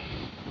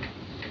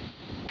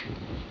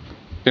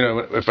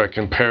 if I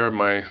compare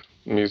my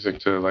music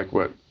to like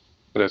what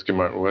Medeski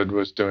Martin Wood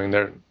was doing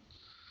there,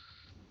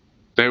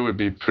 they would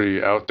be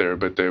pretty out there,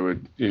 but they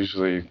would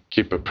usually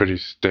keep a pretty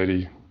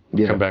steady,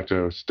 come back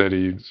to a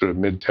steady sort of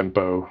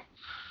mid-tempo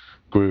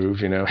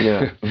groove,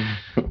 Yeah.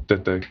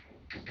 that the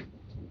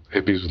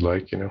hippies would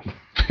like,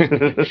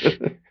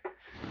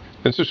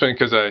 It's interesting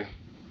because I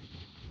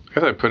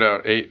put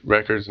out 8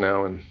 records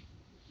now, and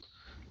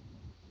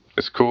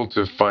it's cool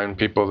to find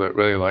people that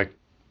really like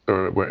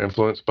or were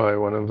influenced by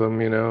one of them,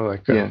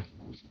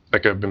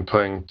 like I've been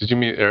playing. Did you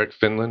meet Eric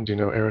Finland? Do you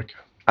know Eric?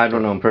 I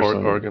don't know him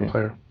personally. Organ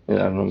player. Yeah,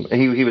 I don't know.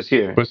 He was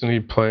here. Wasn't he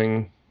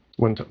playing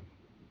one time?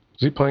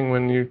 Was he playing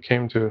when you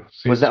came to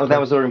see? Was that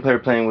was the organ player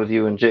playing with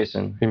you and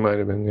Jason? He might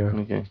have been, yeah.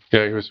 Okay.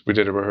 Yeah, he was. We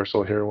did a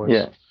rehearsal here once.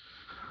 Yeah.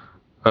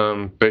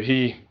 But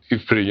he's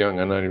pretty young.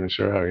 I'm not even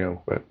sure how young,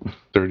 but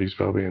 30s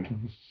probably.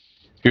 And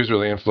he was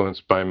really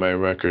influenced by my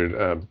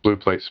record, Blue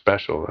Plate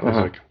Special. That was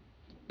like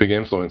big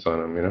influence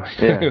on him,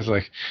 Yeah. He was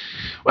like,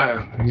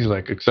 wow, he's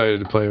like excited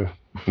to play with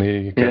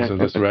me because of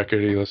this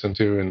record he listened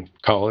to in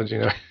college,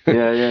 Yeah.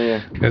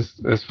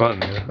 It's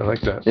fun, I like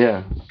that.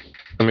 Yeah.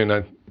 I mean,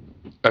 I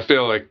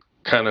feel like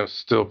kind of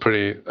still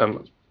pretty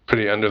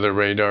under the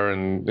radar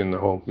in the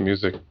whole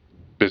music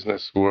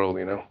business world,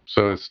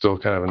 so it's still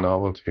kind of a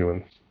novelty.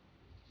 When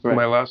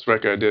my last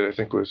record I did, I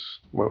think was,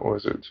 what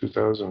was it,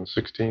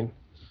 2016?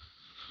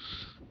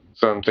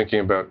 So I'm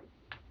thinking about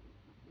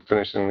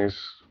finishing these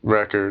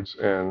records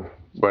and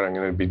what I'm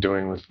going to be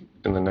doing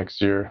in the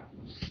next year.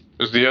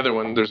 There's the other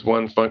one. There's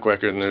one funk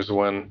record, and there's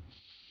one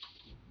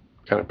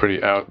kind of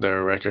pretty out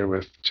there record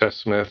with Chess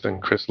Smith and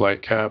Chris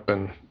Lightcap,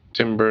 and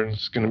Tim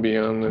Burns going to be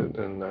on it,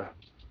 and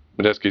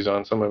Medeski's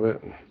on some of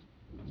it.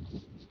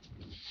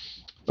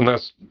 And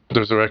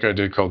there's a record I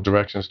did called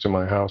Directions to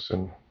My House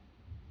in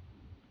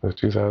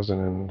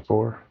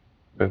 2004.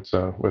 It's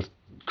with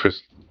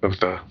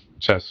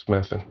Chess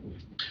Smith, and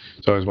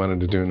so I always wanted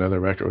to do another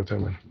record with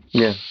him.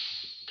 Yeah.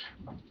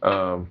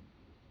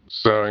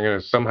 So I'm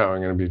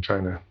gonna be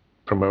trying to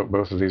promote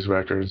both of these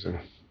records and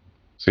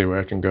see where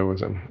I can go with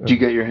them. Do you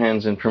get your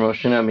hands in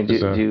promotion? I mean, do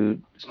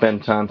you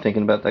spend time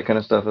thinking about that kind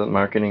of stuff,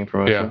 marketing and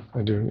promotion? Yeah,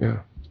 I do.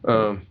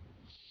 Yeah.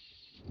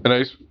 And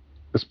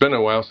it's been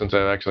a while since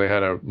I've actually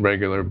had a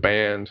regular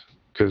band,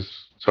 because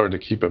it's hard to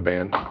keep a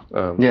band.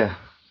 Yeah.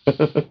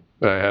 I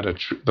had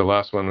the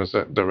last one was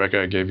the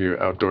record I gave you,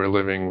 Outdoor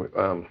Living.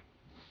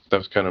 That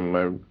was kind of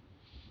my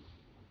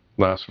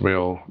last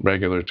real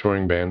regular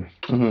touring band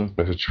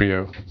with a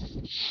trio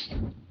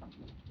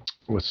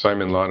with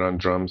Simon Lott on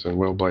drums and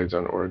Will Blades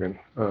on organ.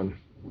 So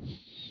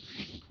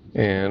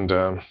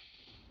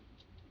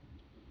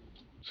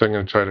I'm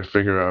going to try to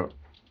figure out.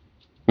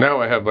 Now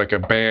I have like a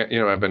band,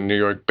 I have a New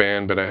York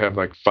band, but I have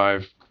like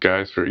 5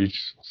 guys for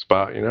each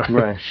spot,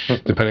 Right.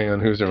 depending on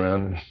who's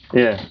around.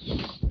 Yeah.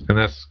 And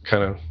that's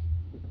kind of,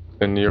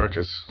 in New York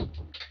is,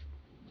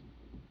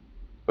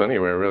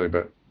 anywhere really,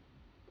 but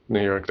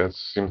New York, that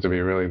seems to be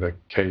really the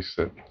case,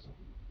 that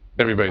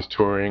everybody's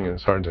touring and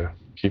it's hard to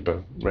keep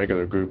a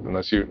regular group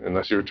unless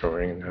you're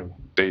touring and have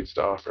dates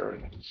to offer.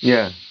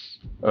 Yeah.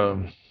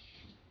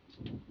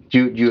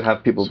 Do you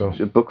have people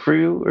book for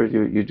you, or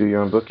you do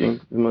your own booking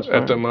for the most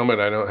part? At the moment,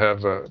 I don't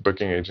have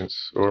booking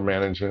agents or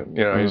management.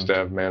 I used to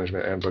have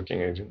management and booking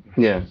agent.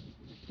 Yeah.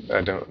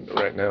 I don't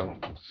right now.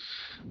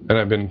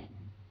 And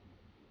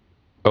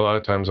a lot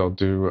of times I'll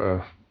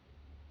do,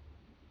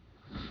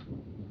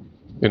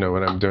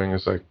 what I'm doing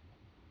is like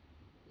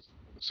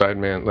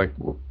sideman,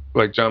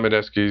 like John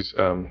Medeski's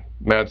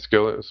Mad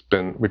Skillet has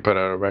been. We put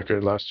out a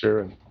record last year,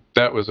 and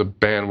that was a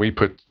band me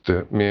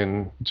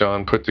and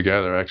John put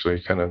together.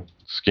 Actually, kind of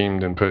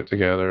schemed and put it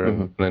together,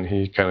 and then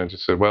he kind of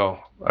just said,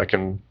 "Well, I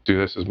can do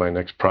this as my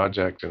next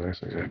project," and I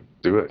said, "Yeah,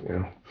 do it,"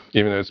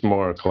 Even though it's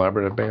more a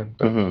collaborative band,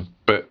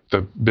 but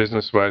the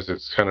business-wise,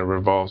 it's kind of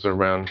revolves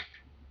around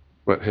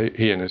what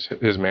he and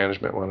his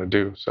management want to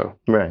do. So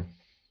right.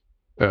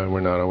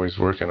 We're not always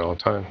working all the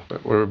time,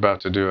 but we're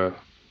about to do a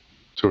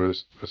tour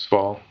this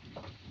fall.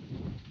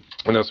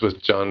 And that's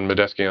with John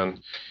Medeski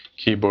on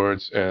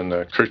keyboards and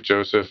Kurt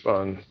Joseph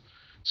on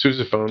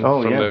sousaphone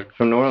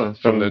from New Orleans.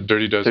 From the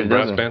Dirty Dozen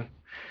brass band.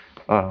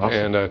 Oh,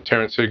 awesome. And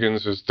Terrence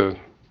Higgins is the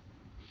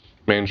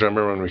main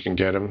drummer when we can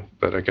get him.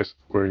 But I guess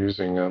we're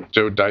using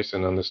Joe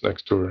Dyson on this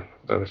next tour.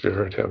 I don't know if you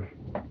heard him.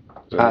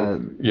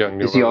 Young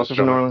New Is he also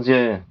from New Orleans?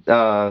 Yeah.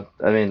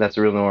 I mean, that's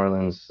a real New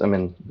Orleans.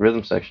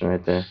 Rhythm section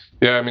right there.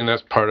 Yeah, I mean,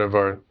 that's part of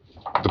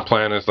the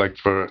plan is like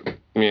for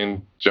me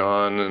and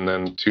John and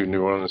then 2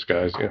 New Orleans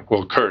guys. Yeah.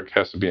 Well, Kirk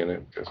has to be in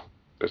it because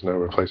there's no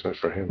replacement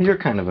for him. You're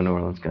kind of a New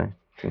Orleans guy.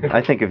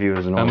 I think of you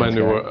as a New Orleans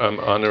guy. I'm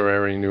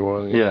honorary New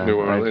Orleans. Yeah, New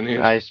Orleans.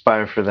 I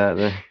aspire for that.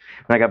 When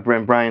I got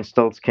Brian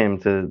Stoltz came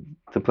to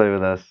play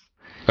with us.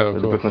 Oh, with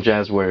cool. The Brooklyn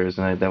Jazz Warriors,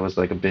 and that was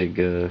like a big,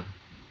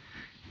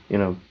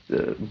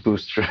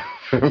 boost for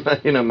my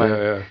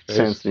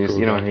sense. Cool,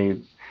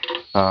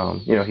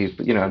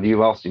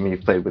 and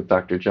you've played with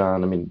Dr.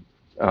 John.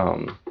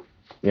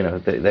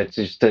 That's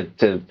just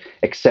to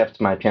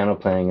accept my piano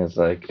playing as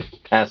like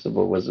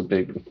passable was a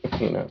big,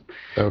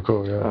 Oh,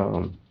 cool,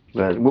 yeah.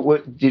 But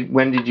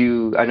when did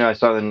you? I know I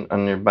saw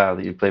on your bio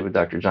that you played with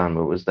Dr. John.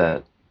 What was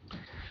that?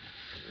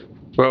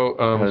 Well,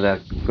 how did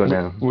that go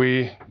down?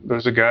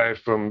 There's a guy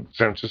from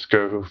San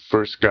Francisco who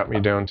first got me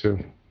down to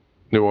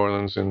New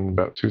Orleans in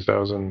about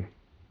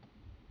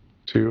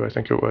 2002, I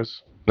think it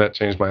was. That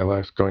changed my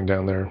life going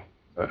down there.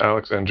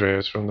 Alex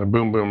Andreas from the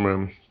Boom Boom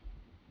Room.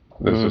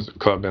 This is a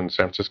club in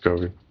San Francisco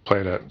we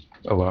played at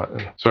a lot.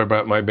 So I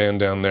brought my band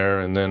down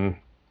there, and then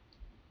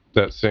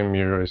that same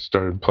year I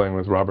started playing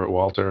with Robert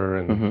Walter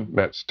and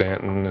Matt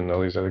Stanton and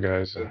all these other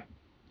guys. And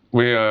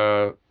we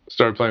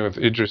started playing with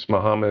Idris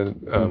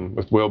Muhammad,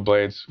 with Will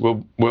Blades.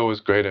 Will was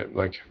great at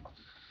like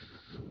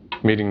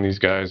meeting these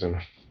guys and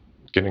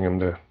getting them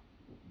to.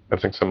 I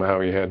think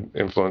somehow he had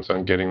influence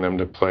on getting them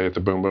to play at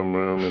the Boom Boom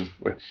Room,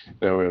 and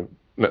we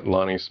met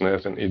Lonnie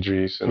Smith and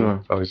Idris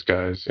and all these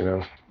guys.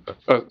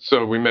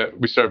 So we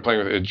started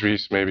playing with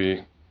Idris maybe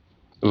a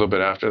little bit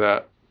after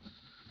that,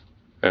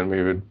 and we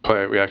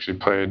actually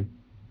played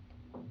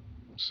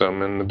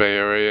some in the Bay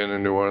Area and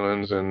in New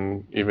Orleans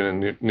and even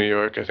in New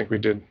York. I think we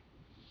did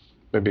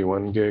maybe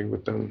 1 gig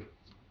with them,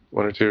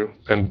 1 or 2.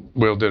 And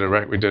we did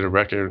a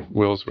record,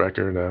 Will's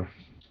record,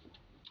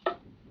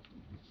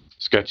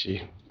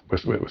 Sketchy,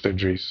 with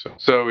Idris.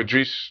 So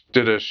Idris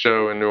did a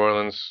show in New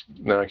Orleans.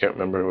 Now I can't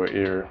remember what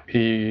year.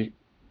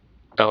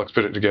 Alex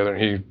put it together,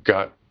 and he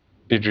got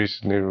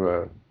Idris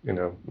knew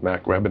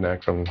Mac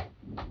Rebenak from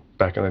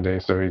back in the day,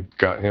 so he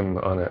got him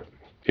on it.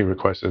 He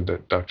requested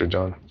that Dr.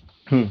 John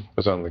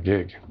was on the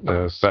gig. I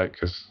was psyched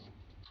because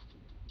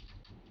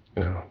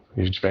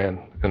huge fan.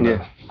 And,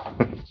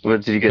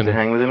 Did you get to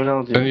hang with him at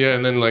all?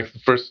 And then like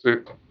first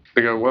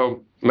they go,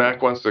 well,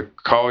 Mac wants to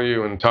call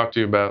you and talk to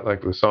you about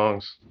like the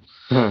songs.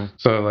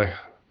 So like,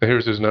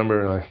 here's his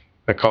number, and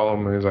I call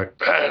him, and he's like,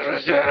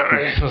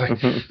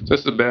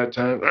 just a bad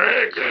time.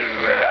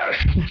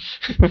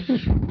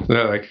 So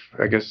like,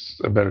 I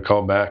guess I better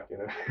call back,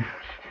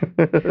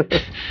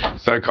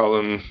 So I call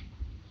him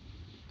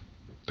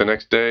the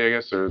next day, I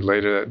guess, or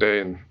later that day,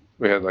 and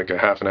we had like a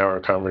half an hour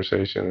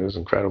conversation. It was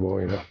incredible,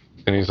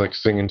 And he's like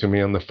singing to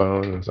me on the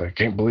phone, and it's like, I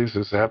can't believe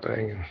this is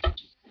happening. And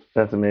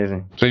that's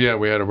amazing. So yeah,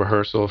 we had a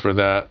rehearsal for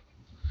that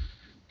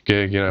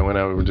gig. I went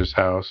over to his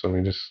house,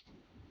 and his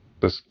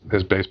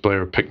bass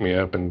player picked me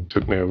up and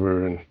took me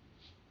over, and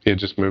he had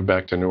just moved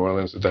back to New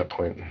Orleans at that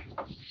point.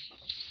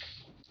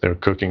 They were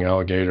cooking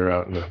alligator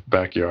out in the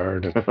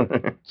backyard.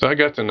 And so I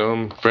got to know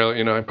him fairly,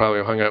 I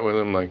probably hung out with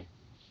him like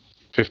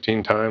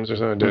 15 times or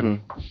so. I did.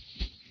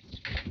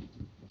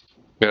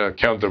 I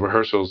count the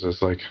rehearsals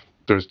as like,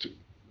 there's,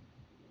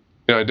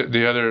 I did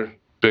the other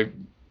big,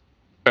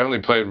 I only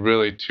played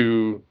really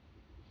 2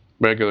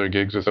 regular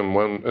gigs with him.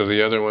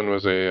 The other one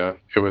was it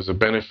was a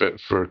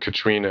benefit for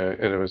Katrina,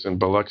 and it was in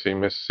Biloxi,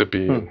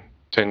 Mississippi,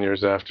 10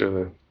 years after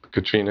the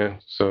Katrina.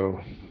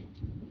 So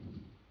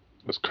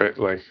it was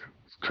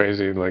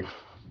crazy, like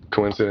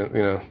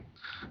coincident.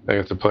 I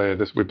got to play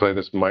this. We played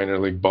this minor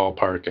league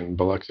ballpark in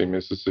Biloxi,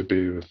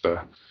 Mississippi, with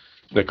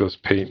Nicholas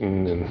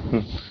Payton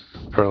and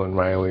Herlin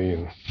Riley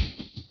and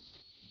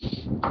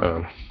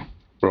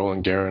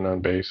Roland Guerin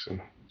on bass,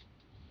 and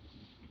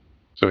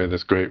so we had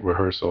this great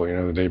rehearsal,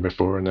 the day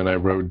before, and then I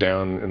rode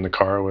down in the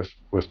car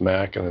with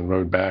Mac, and then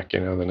rode back,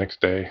 the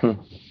next day.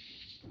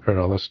 Heard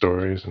all the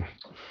stories,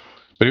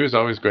 but he was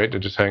always great to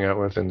just hang out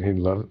with, and he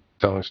loved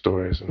telling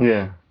stories.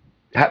 Yeah.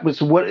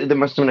 So there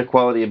must have been a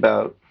quality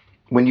about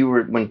when you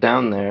went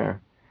down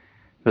there,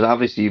 because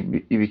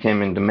obviously you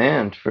became in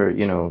demand for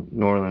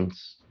New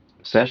Orleans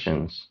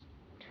sessions.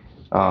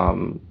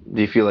 Do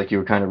you feel like you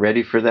were kind of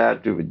ready for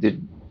that?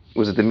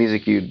 Was it the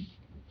music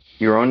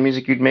your own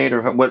music you'd made,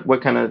 or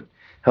what kind of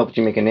helped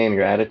you make a name?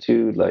 Your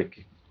attitude,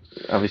 like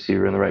obviously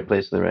you were in the right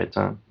place at the right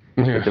time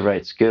with the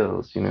right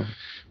skills, you know.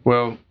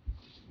 Well,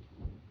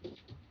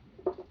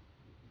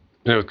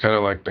 it was kind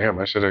of like, damn,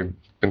 I should have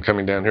been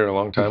coming down here a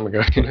long time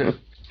ago. You know?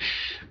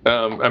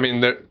 I mean,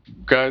 there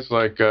guys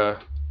like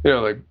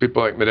like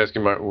people like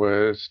Medeski Martin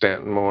Wood,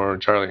 Stanton Moore,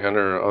 Charlie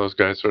Hunter, all those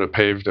guys sort of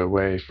paved a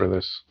way for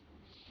this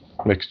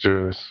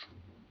mixture.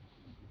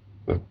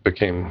 That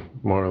became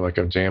more like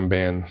a jam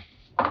band,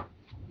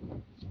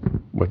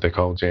 what they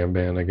call jam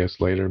band, I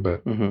guess, later.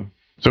 But so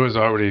it was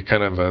already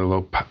kind of a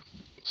little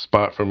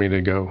spot for me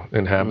to go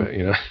inhabit,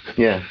 you know.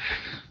 Yeah.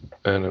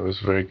 And it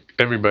was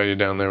everybody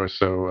down there was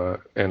so,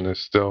 and is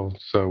still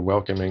so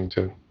welcoming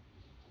to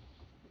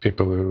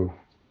people who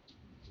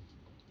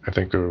I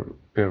think are,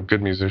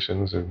 good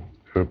musicians and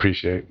who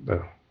appreciate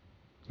the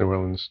New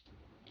Orleans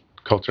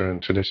culture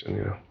and tradition,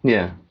 you know.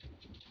 Yeah.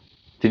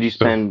 Did you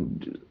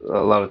spend a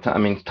lot of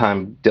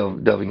time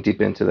delving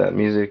deep into that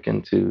music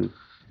and to?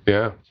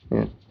 Yeah.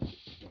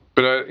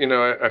 But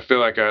I feel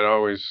like I'd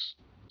always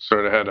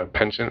sort of had a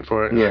penchant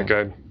for it. Yeah. Like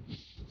I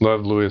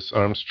loved Louis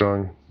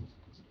Armstrong.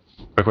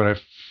 Like when I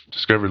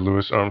discovered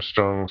Louis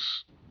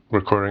Armstrong's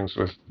recordings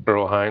with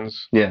Earl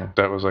Hines,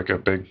 that was like a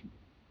big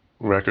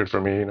record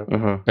for me, you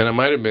know. And it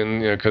might have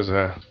been, because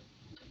I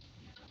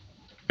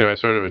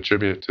sort of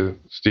attribute it to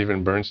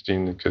Steven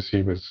Bernstein because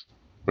he was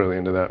really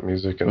into that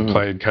music and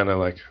played kind of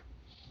like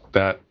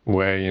that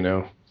way, you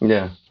know.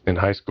 Yeah. In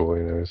high school,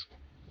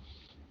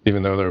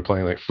 even though they were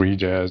playing like free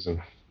jazz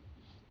and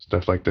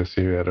stuff like this,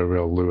 he had a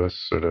real Louis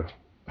sort of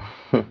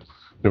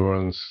New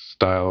Orleans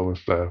style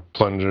with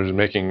plungers,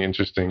 making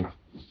interesting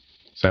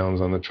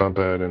sounds on the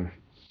trumpet, and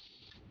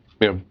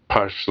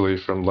partially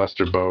from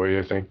Lester Bowie,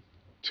 I think,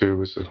 too.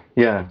 Was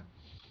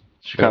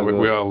Chicago.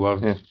 We all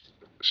loved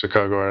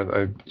Chicago.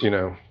 I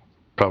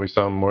probably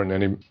saw him more than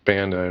any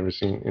band I ever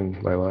seen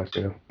in my life,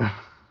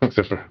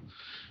 except for,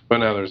 well,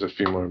 now there's a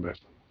few more, but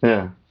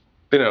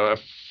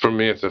for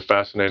me it's a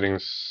fascinating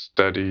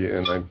study,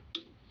 and I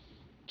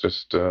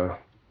just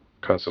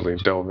constantly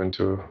delve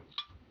into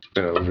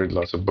read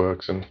lots of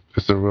books, and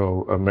it's a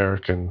real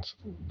American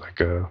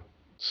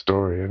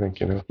story, I think,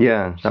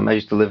 Yeah, I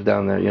used to live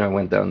down there. I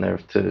went down there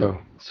to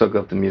soak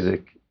up the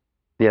music.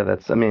 Yeah,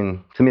 to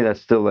me,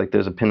 that's still like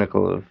there's a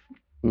pinnacle of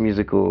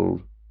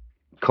musical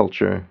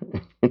culture.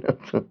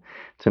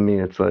 To me,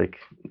 it's like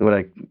what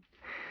I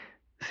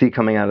see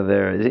coming out of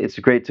there. It's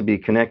great to be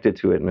connected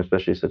to it, and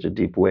especially such a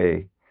deep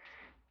way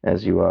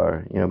as you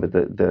are. But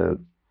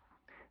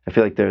I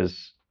feel like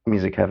there's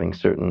music having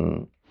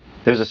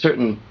there's a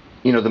certain,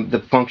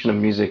 the function of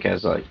music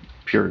as like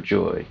pure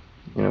joy.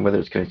 Whether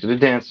it's connected to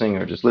dancing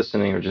or just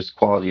listening or just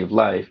quality of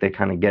life, they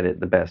kind of get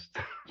it the best.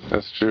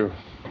 That's true.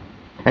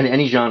 And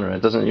any genre,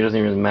 it doesn't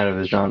really matter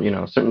the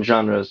genre. Certain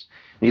genres.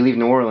 When you leave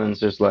New Orleans,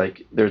 there's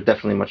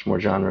definitely much more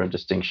genre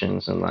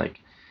distinctions, and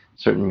like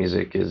certain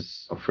music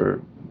is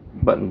for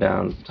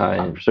button-down tie,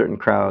 and for certain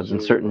crowds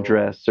and certain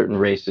dress, certain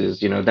races.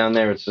 Down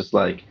there it's just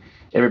like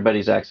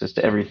everybody's access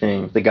to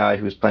everything. The guy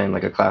who's playing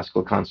like a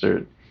classical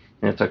concert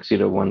in a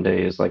tuxedo one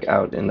day is like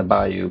out in the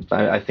bayou.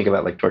 I think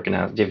about like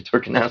David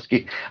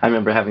Torkanowski. I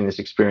remember having this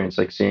experience,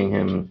 like seeing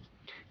him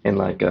in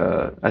like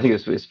I think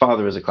his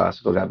father was a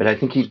classical guy, but I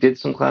think he did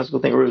some classical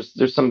thing, or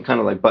there's some kind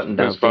of like button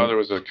down. His father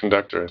was a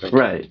conductor, I think.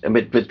 Right,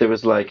 but there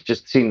was like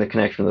just seeing the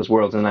connection of those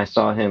worlds, and I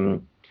saw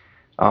him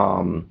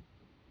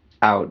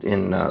out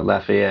in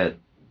Lafayette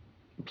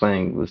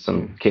playing with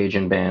some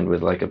Cajun band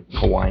with like a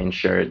Hawaiian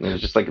shirt, and it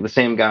was just like the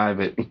same guy,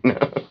 but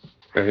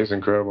Yeah, he's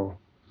incredible.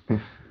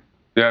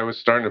 Yeah, I was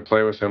starting to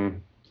play with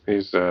him.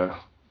 He's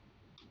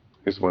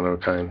one of a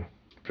kind,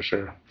 for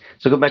sure.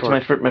 So go back to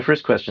my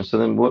first question. So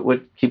then,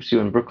 what keeps you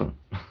in Brooklyn?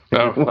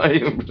 Oh. Why are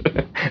you?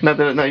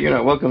 No, you're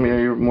not welcome here.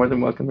 You're more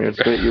than welcome here. It's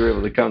great you were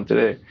able to come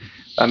today.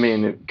 I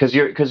mean, do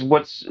you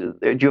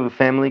have a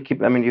family? Do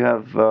you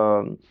have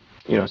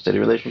a steady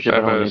relationship? I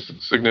have a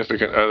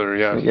significant other.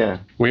 Yeah. Yeah.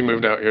 We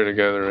moved out here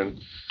together in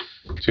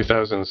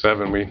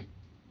 2007.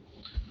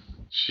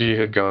 She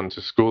had gone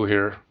to school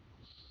here.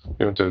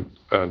 We went to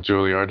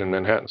Juilliard and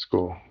Manhattan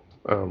School.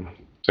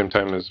 Same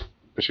time as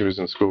she was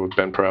in school with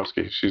Ben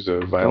Porowski. She's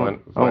a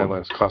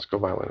violinist, classical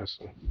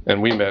violinist.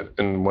 And we met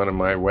in one of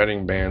my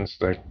wedding bands.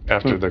 Like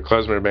after the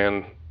klezmer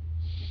band,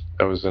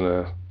 I was in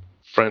a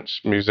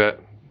French musette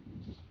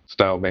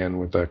style band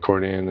with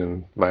accordion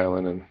and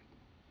violin and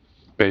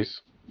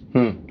bass.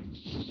 I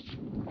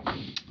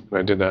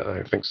did that,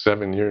 I think,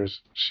 7 years.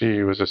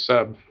 She was a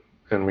sub,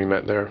 and we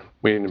met there.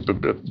 We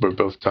were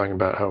both talking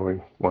about how we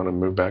want to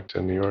move back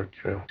to New York.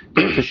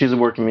 So she's a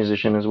working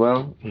musician as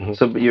well. Mm-hmm.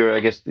 So, but you're,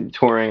 I guess,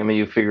 touring.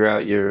 You figure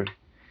out your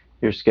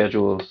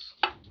schedules.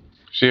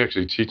 She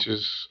actually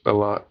teaches a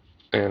lot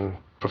and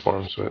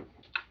performs, but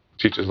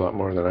teaches a lot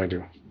more than I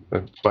do.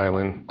 The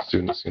violin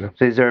students,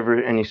 So is there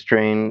ever any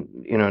strain,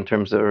 in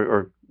terms of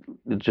or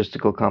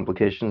logistical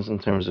complications in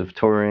terms of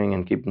touring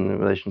and keeping the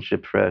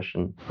relationship fresh?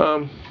 And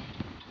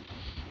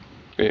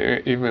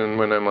even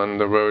when I'm on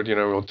the road,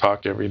 we'll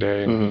talk every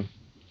day. And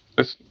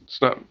it's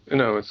not,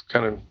 it's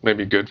kind of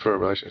maybe good for a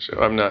relationship.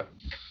 I'm not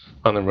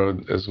on the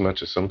road as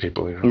much as some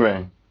people,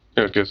 Right.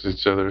 It gives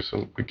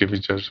we give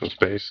each other some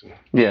space, and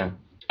Yeah.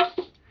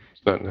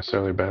 it's not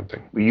necessarily a bad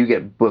thing. You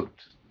get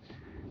booked,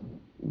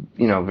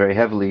 very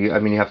heavily. I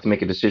mean, you have to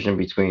make a decision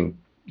between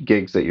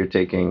gigs that you're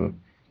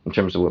taking in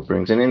terms of what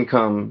brings in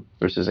income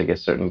versus, I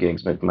guess, certain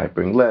gigs might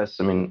bring less.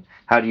 I mean,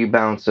 how do you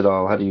balance it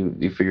all? How do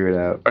you figure it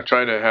out? I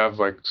try to have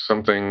like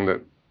something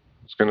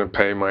that's going to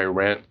pay my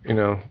rent,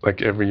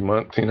 like every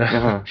month,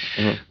 Uh-huh.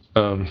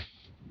 Uh-huh.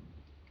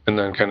 And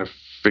then kind of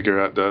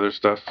figure out the other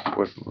stuff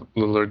with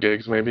littler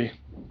gigs, maybe.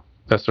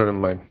 That's sort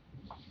of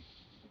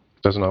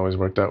doesn't always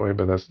work that way,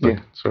 but that's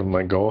sort of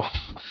my goal.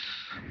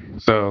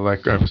 So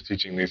like I was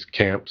teaching these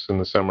camps in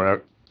the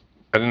summer.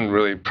 I didn't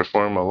really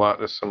perform a lot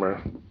this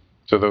summer,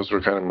 so those were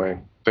kind of my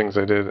things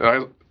I did.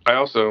 And I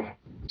also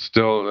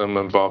still am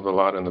involved a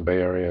lot in the Bay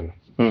Area.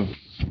 And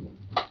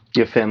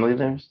you have family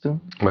there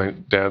still? My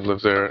dad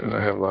lives there, and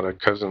I have a lot of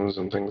cousins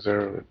and things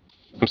there.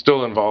 I'm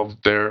still involved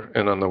there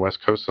and on the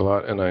West Coast a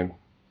lot, and I've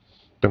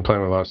been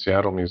playing with a lot of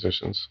Seattle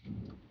musicians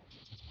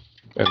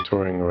and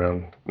touring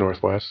around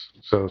Northwest.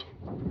 So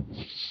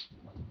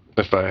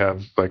if I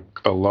have like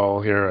a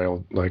lull here,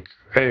 I'll like,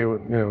 hey,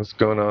 what's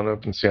going on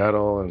up in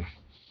Seattle? And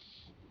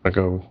I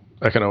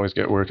can always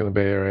get work in the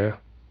Bay Area.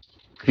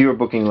 If you were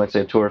booking, let's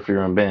say, a tour for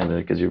your own band,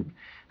 because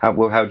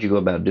how'd you go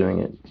about doing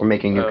it, or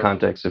making new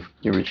contacts if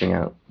you're reaching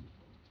out?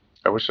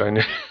 I wish I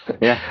knew.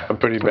 Yeah. I'm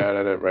pretty bad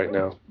at it right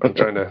now. I'm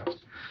going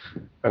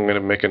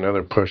to make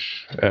another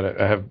push at it.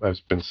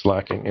 I've been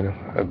slacking,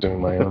 I'm doing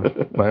my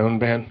own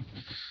band.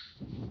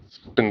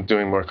 Been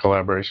doing more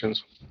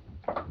collaborations.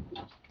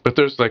 But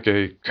there's like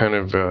a kind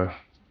of,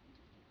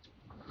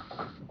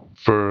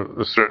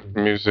 for a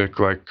certain music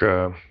like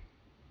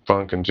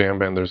funk and jam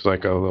band, there's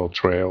like a little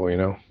trail,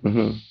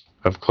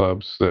 of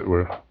clubs that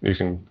you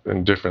can,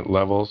 in different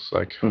levels,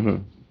 like,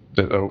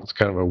 it's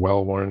kind of a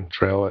well-worn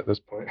trail at this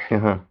point.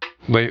 Uh-huh.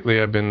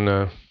 Lately I've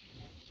been,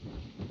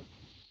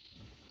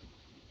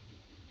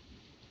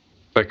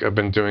 I've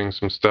been doing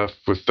some stuff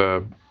with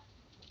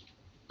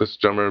this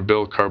drummer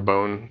Bill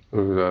Carbone,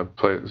 who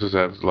has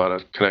a lot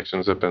of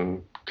connections up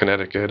in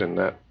Connecticut and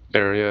that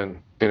area, and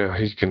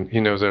he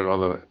knows all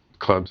the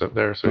clubs up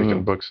there, so he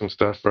can book some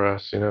stuff for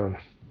us.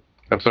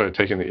 I'm sort of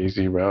taking the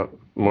easy route,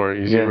 more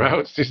easy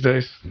routes these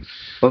days.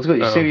 Well, it's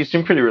good. You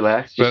seem pretty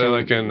relaxed.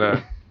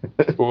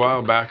 A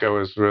while back, I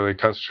was really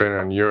concentrating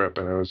on Europe,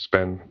 and I would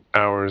spend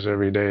hours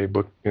every day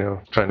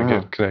trying to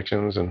get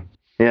connections and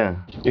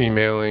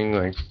emailing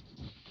like,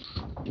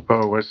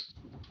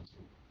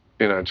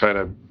 I try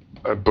to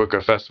book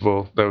a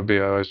festival. I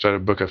always try to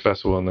book a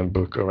festival and then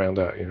book around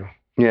that,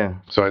 Yeah.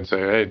 So I'd say,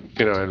 hey,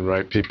 I'd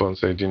write people and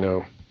say,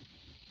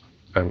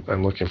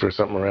 I'm looking for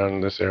something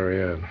around this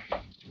area, and,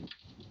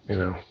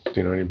 do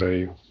you know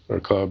anybody or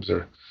clubs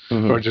or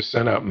just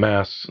send out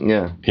mass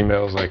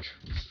emails, like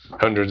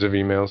hundreds of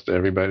emails to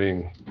everybody,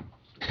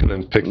 and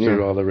then pick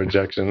through all the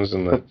rejections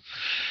and the.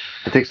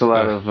 It takes a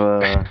lot of.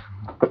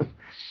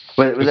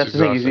 But that's the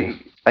thing.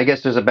 I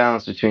guess there's a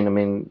balance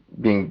between,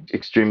 being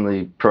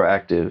extremely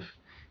proactive,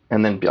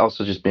 and then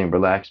also just being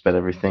relaxed about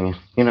everything.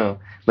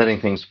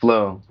 Letting things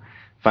flow,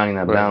 finding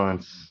that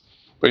balance.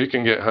 But you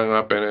can get hung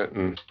up in it,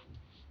 and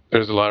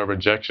there's a lot of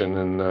rejection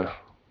and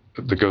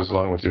that goes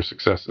along with your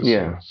successes.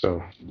 Yeah.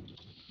 So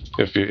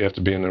if you have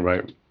to be in the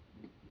right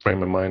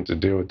frame of mind to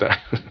deal with that.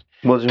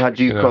 Well, how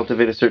do you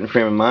cultivate a certain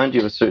frame of mind? Do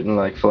you have a certain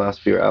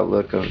philosophy or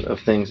outlook of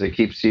things that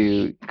keeps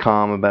you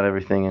calm about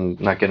everything and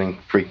not getting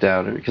freaked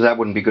out? Because that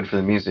wouldn't be good for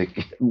the music.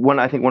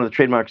 I think one of the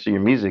trademarks of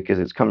your music is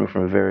it's coming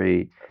from a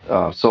very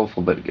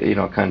soulful, but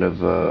kind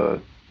of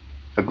a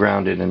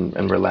grounded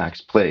and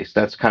relaxed place.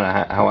 That's kind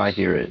of how I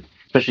hear it.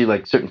 Especially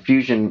like certain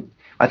fusion.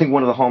 I think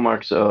one of the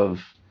hallmarks of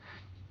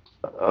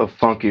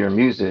funkier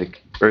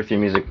music, earthier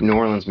music, New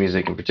Orleans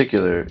music in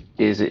particular,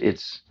 is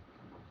it's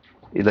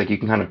like you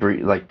can kind of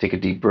breathe, like take a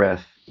deep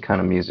breath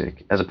kind of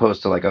music, as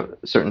opposed to like a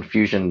certain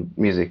fusion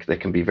music that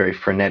can be very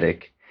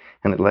frenetic,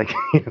 and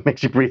it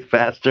makes you breathe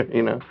faster.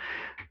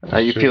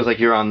 It feels like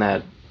you're on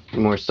that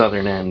more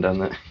southern end on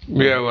the.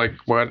 Yeah, like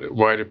why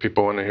do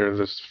people want to hear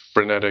this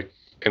frenetic?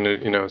 And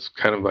it's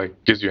kind of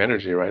like gives you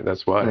energy, right?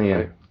 That's why. Yeah.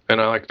 Right? And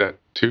I like that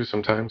too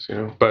sometimes,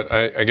 But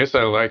I guess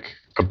I like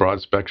a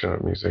broad spectrum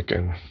of music,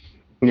 and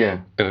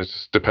it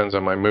just depends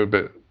on my mood.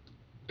 But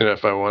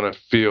if I want to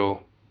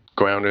feel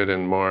grounded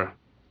and more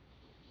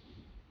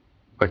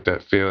like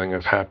that feeling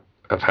of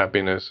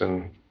happiness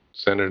and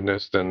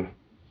centeredness, then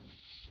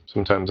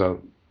sometimes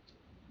I'll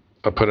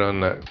put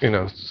on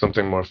that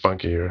something more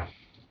funky, or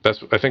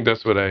I think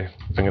that's what I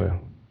think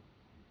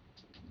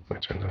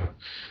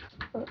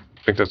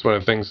that's one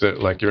of the things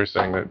that, like you were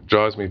saying, that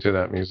draws me to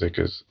that music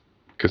is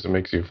because it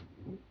makes you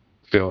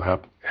feel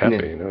happy.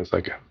 It's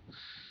like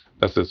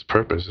that's its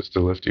purpose, is to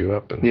lift you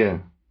up. And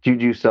do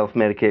you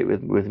self-medicate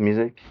with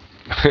music?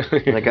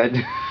 Like I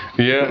do.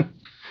 Yeah,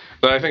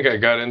 but I think I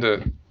got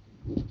into.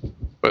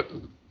 But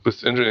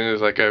what's interesting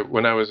is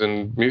when I was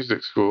in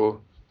music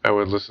school, I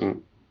would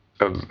listen.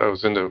 I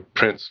was into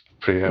Prince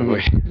pretty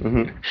heavily,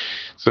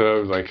 so I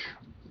was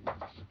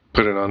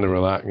put it on to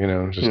relax,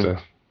 just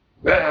to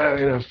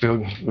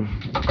feel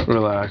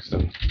relaxed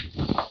and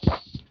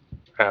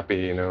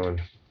happy, and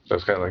so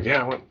it's kind of like,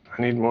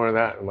 I need more of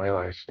that in my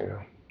life,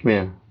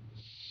 Yeah.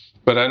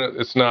 But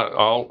it's not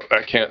all.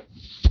 I can't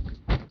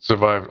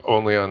survive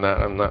only on that.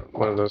 I'm not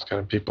one of those kind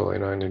of people.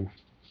 I need.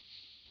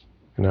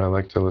 I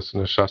like to listen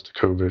to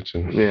Shostakovich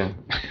and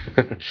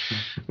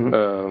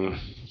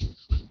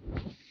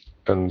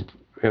and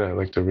I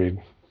like to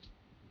read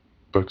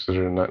books that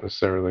are not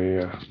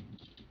necessarily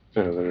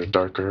that are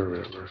darker or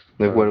whatever.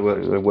 Like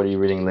what are you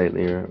reading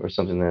lately, or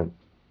something that?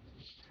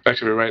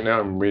 Actually, right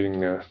now I'm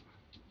reading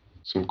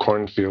some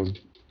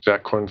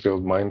Jack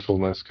Kornfield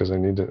mindfulness, because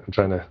I'm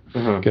trying to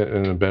get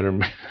in a better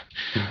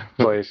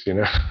place,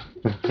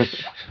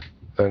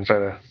 I'm trying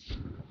to.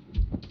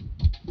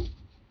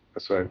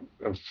 That's why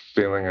I'm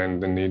feeling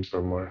the need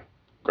for more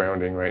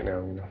grounding right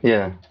now,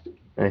 Yeah,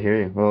 I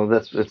hear you. Well,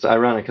 it's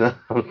ironic, because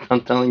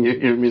I'm telling you,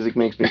 your music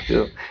makes me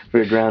feel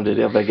very grounded.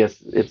 Yeah, but I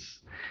guess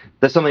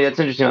that's something that's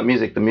interesting about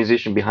music. The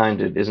musician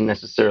behind it isn't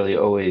necessarily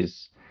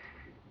always,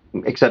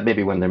 except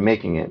maybe when they're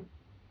making it,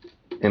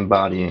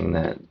 embodying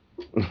that,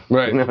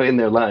 right? In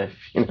their life.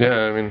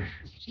 Yeah,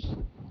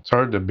 it's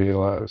hard to be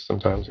alive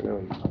sometimes,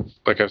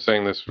 Like I'm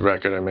saying, this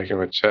record I'm making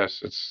with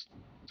Chess, it's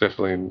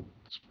definitely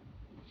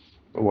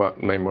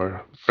way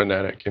more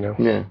frenetic,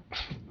 Yeah.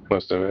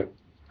 Most of it.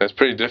 It's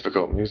pretty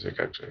difficult music,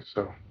 actually.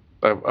 So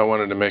I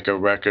wanted to make a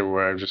record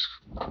where I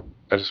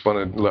just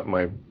wanted to let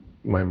my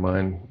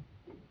mind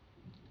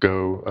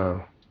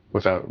go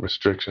without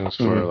restrictions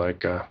for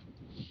like I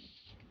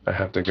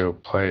have to go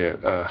play at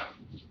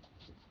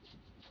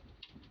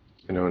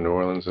in New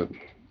Orleans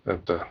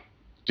at the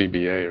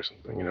DBA or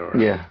something,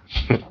 Yeah.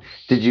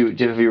 Have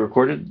you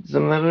recorded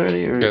some of that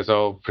already? Or? Yeah, it's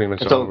all pretty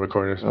much all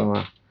recorded. Oh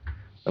wow.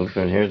 I'm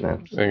going to hear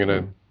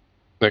that.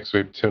 Next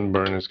week, Tim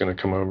Byrne is gonna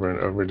come over and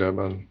overdub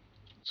on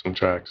some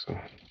tracks, and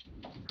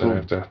then I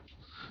have to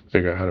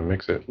figure out how to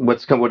mix it. In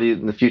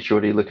the future?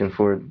 What are you looking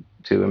forward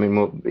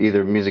to?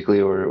 Either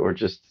musically or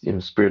just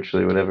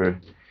spiritually, whatever.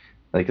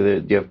 Like,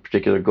 do you have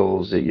particular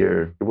goals that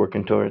you're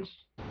working towards?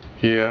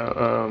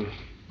 Yeah,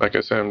 like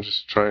I said, I'm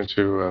just trying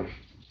to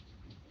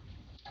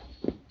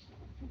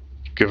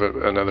give it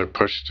another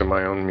push to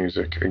my own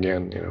music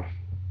again,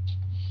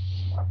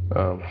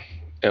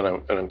 and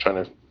I'm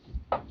trying to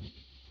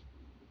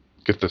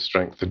get the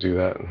strength to do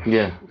that.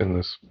 Yeah. In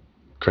this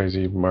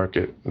crazy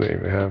market they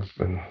have,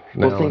 and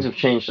now. Well, things have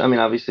changed.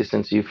 Obviously,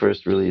 since you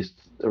first released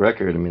a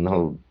record, the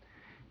whole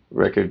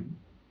record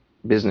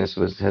business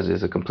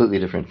is a completely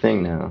different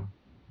thing now.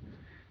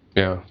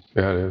 Yeah,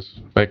 it is.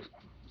 Like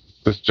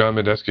this John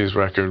Medeski's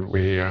record,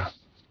 he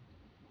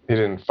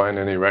didn't find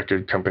any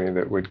record company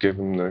that would give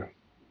him the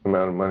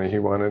amount of money he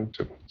wanted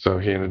to, so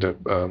he ended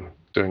up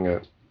doing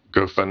a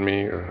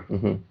GoFundMe, or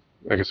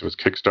I guess it was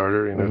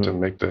Kickstarter, to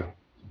make to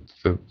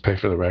pay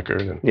for the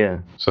record. And yeah.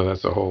 So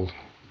that's a whole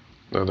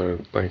other,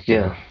 like,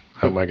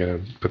 how am I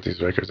going to put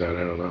these records out? I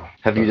don't know.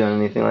 Have you done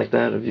anything like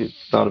that? Have you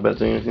thought about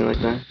doing anything like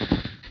that?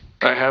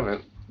 I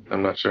haven't.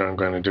 I'm not sure I'm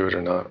going to do it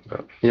or not.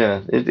 But.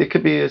 Yeah, it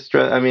could be a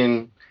stress.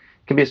 It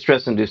can be a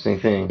stress-inducing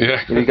thing.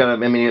 Yeah. You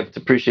have to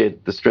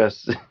appreciate the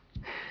stress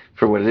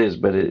for what it is,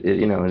 but it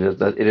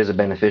is a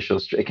beneficial.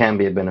 It can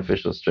be a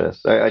beneficial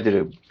stress. I did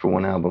it for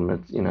one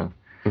album.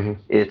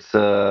 It's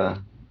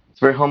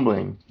very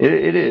humbling.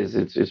 It is.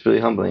 It's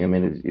really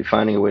humbling. You're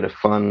finding a way to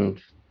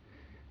fund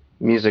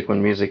music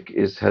when music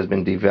has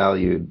been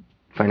devalued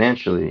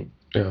financially.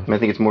 Yeah. I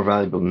think it's more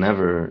valuable than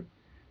ever,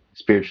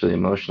 spiritually,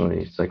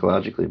 emotionally,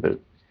 psychologically, but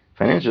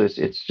financially,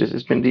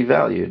 it's been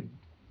devalued.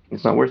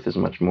 It's not worth as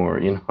much more,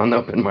 on the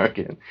open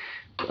market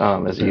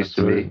as it used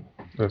to be.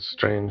 That's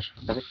strange.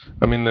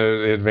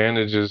 The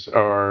advantages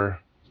are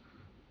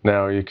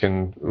now you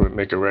can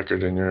make a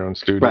record in your own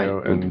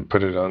studio and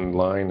put it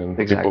online, and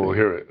people will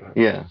hear it.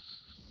 Yeah.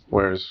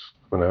 Whereas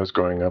when I was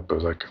growing up, it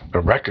was like,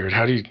 a record?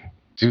 How do you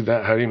do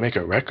that? How do you make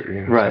a record?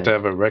 You have to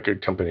have a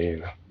record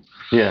company.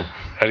 Yeah.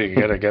 How do you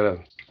get a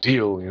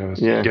deal?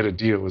 Get a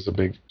deal was a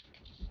big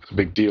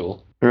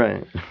deal.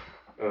 Right.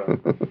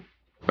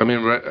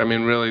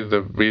 Really,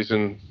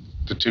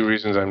 the two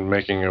reasons I'm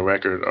making a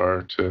record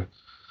are to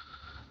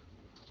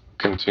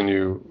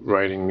continue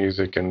writing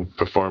music and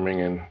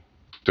performing and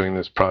doing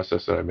this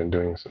process that I've been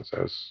doing since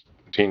I was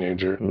a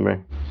teenager. Right.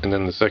 And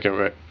then the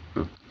second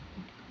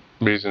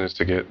reason is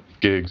to get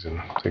gigs and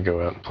to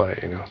go out and play,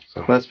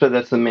 So. Well,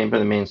 that's the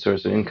main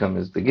source of income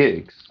is the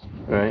gigs,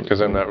 right?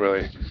 Because I'm not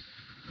really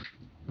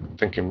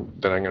thinking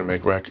that I'm going to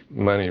make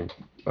money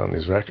on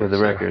these records. With the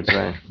records,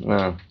 right?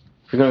 No.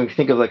 If you're going to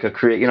think of like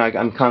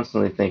I'm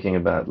constantly thinking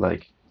about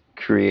like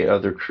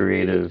other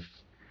creative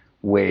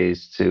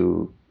ways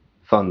to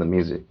fund the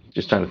music.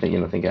 Just trying to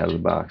think out of the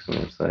box, and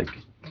it's like,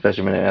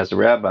 especially as a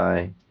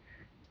rabbi,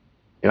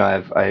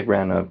 I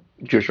ran a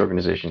Jewish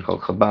organization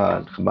called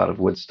Chabad of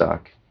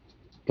Woodstock,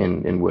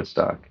 in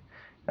Woodstock,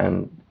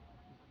 and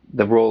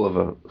the role of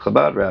a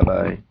Chabad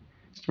rabbi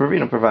is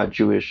to provide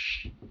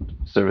Jewish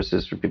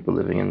services for people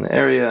living in the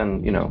area,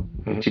 and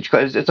teach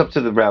classes. It's up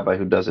to the rabbi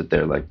who does it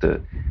there, like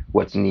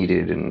what's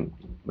needed and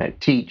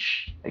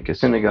teach, make a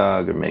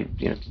synagogue, or make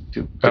do.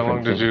 How long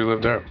different did things. you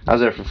live there? I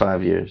was there for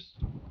 5 years.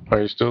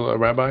 Are you still a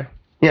rabbi?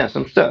 Yeah,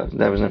 some stuff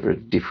that was never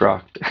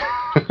defrocked.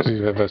 Do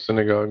you have a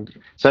synagogue?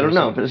 So I don't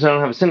know, but so I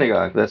don't have a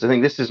synagogue. That's the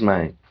thing. This is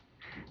my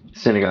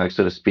synagogue,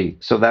 so to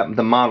speak. So that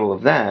the model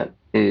of that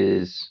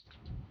is,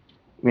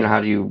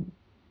 how do you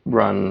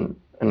run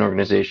an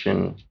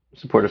organization,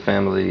 support a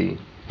family,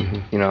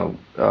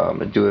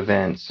 do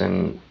events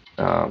and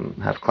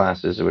have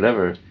classes or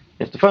whatever.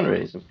 You have to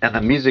fundraise. And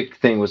the music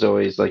thing was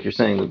always like you're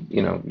saying.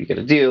 You get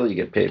a deal, you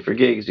get paid for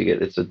gigs,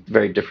 it's a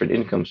very different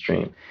income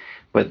stream,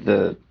 but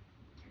the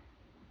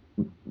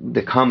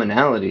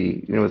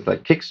commonality, with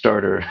like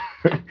Kickstarter,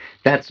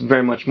 that's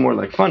very much more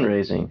like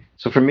fundraising.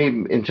 So for me,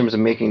 in terms of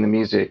making the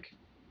music,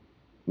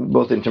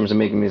 both in terms of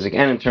making music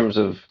and in terms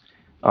of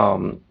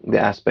the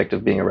aspect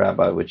of being a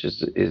rabbi, which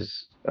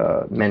is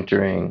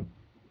mentoring,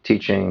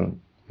 teaching.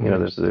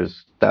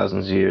 There's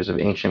thousands of years of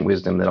ancient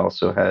wisdom that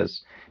also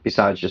has,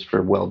 besides just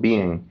for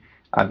well-being,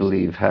 I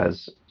believe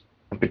has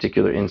a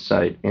particular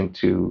insight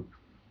into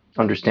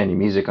understanding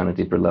music on a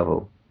deeper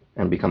level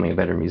and becoming a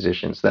better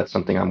musician. So that's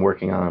something I'm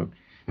working on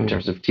in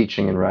terms of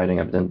teaching and writing.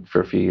 I've done for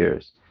a few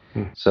years.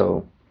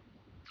 So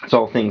it's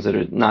all things that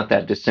are not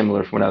that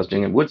dissimilar from what I was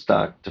doing in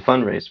Woodstock to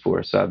fundraise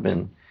for. So I've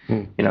been,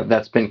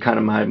 that's been kind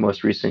of my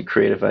most recent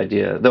creative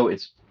idea. Though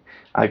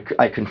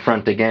I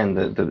confront again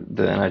and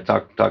I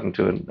talking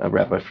to a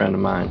rabbi friend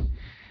of mine.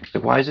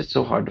 Like, why is it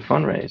so hard to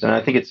fundraise? And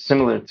I think it's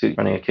similar to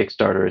running a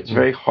Kickstarter. It's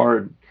very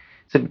hard,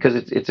 because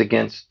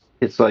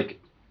it's like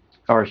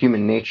our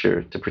human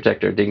nature to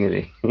protect our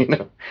dignity,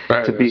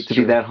 Right, to be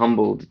that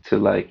humbled to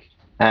like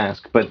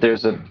ask. But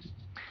there's a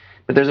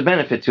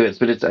benefit to it.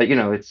 But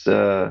it's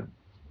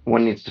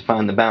one needs to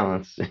find the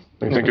balance. You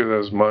think of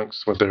those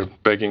monks with their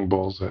begging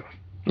bowls that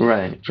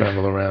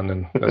travel around,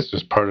 and that's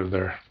just part of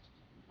their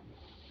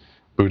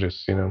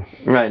Buddhists,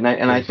 Right,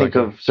 and I think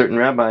of certain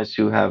rabbis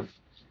who have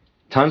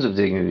tons of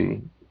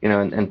dignity,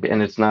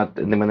 and it's not.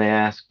 And then when they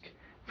ask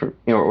for,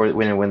 or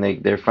when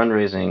they're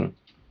fundraising,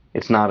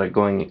 it's not a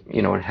going,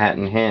 hat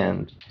in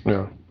hand.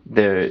 Yeah.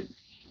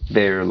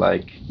 They're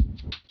like,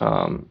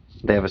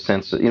 they have a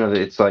sense of,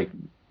 it's like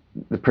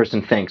the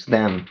person thanks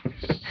them.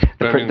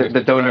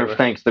 The donor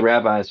thanks the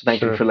rabbis.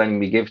 Thank you for letting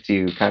me give to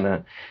you. Kind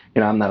of,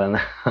 I'm not on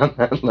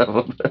that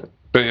level.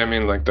 But I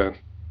mean, like the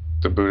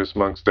Buddhist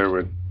monks, I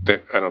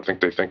don't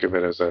think they think of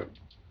it as a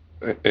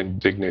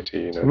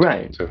indignity,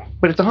 Right.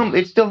 But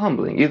it's still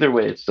humbling. Either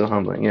way, it's still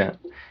humbling. Yeah.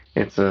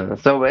 It's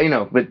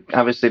but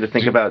obviously to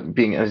think about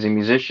being as a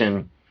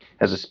musician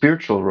as a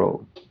spiritual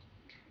role,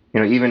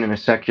 even in a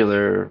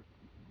secular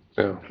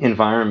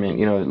environment,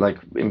 like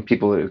in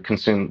people who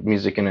consume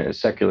music in a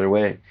secular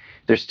way,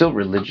 they're still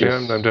religious. Yeah,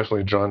 I'm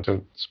definitely drawn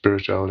to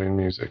spirituality and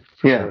music.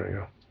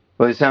 Sure,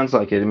 Well, it sounds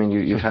like it. I mean,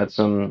 you've had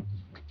some,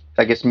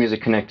 I guess,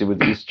 music connected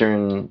with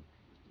Eastern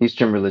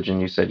religion.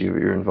 You said you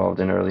were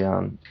involved in early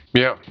on.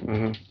 Yeah.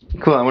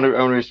 Cool. I want to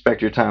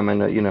respect your time. I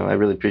know, I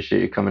really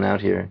appreciate you coming out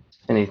here.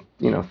 Any,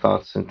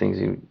 thoughts and things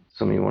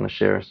something you want to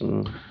share?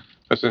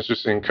 It's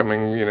interesting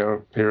coming,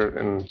 here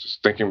and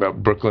just thinking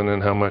about Brooklyn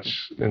and how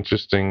much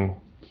interesting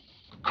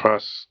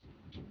cross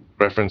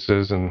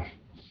references and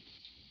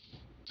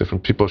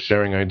different people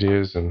sharing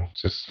ideas, and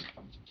just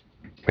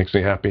makes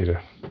me happy to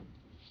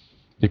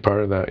be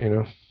part of that,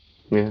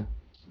 Yeah.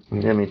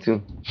 Yeah, me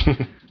too.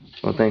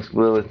 Well, thanks,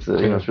 Will. It's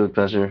it's really a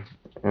pleasure,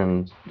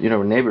 and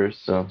we're neighbors.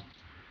 So.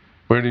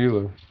 Where do you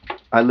live?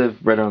 I live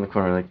right around the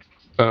corner, like.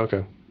 Oh,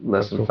 okay.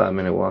 Less than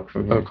 5-minute walk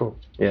from here. Oh, cool.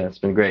 Yeah, it's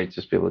been great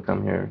just be able to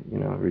come here,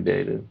 every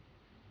day to,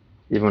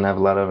 even when I have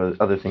a lot of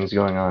other things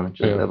going on,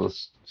 just be able to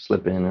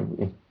slip in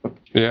and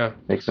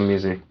make some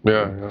music.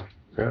 Yeah.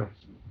 Well,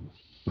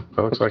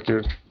 looks like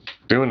you're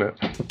doing it.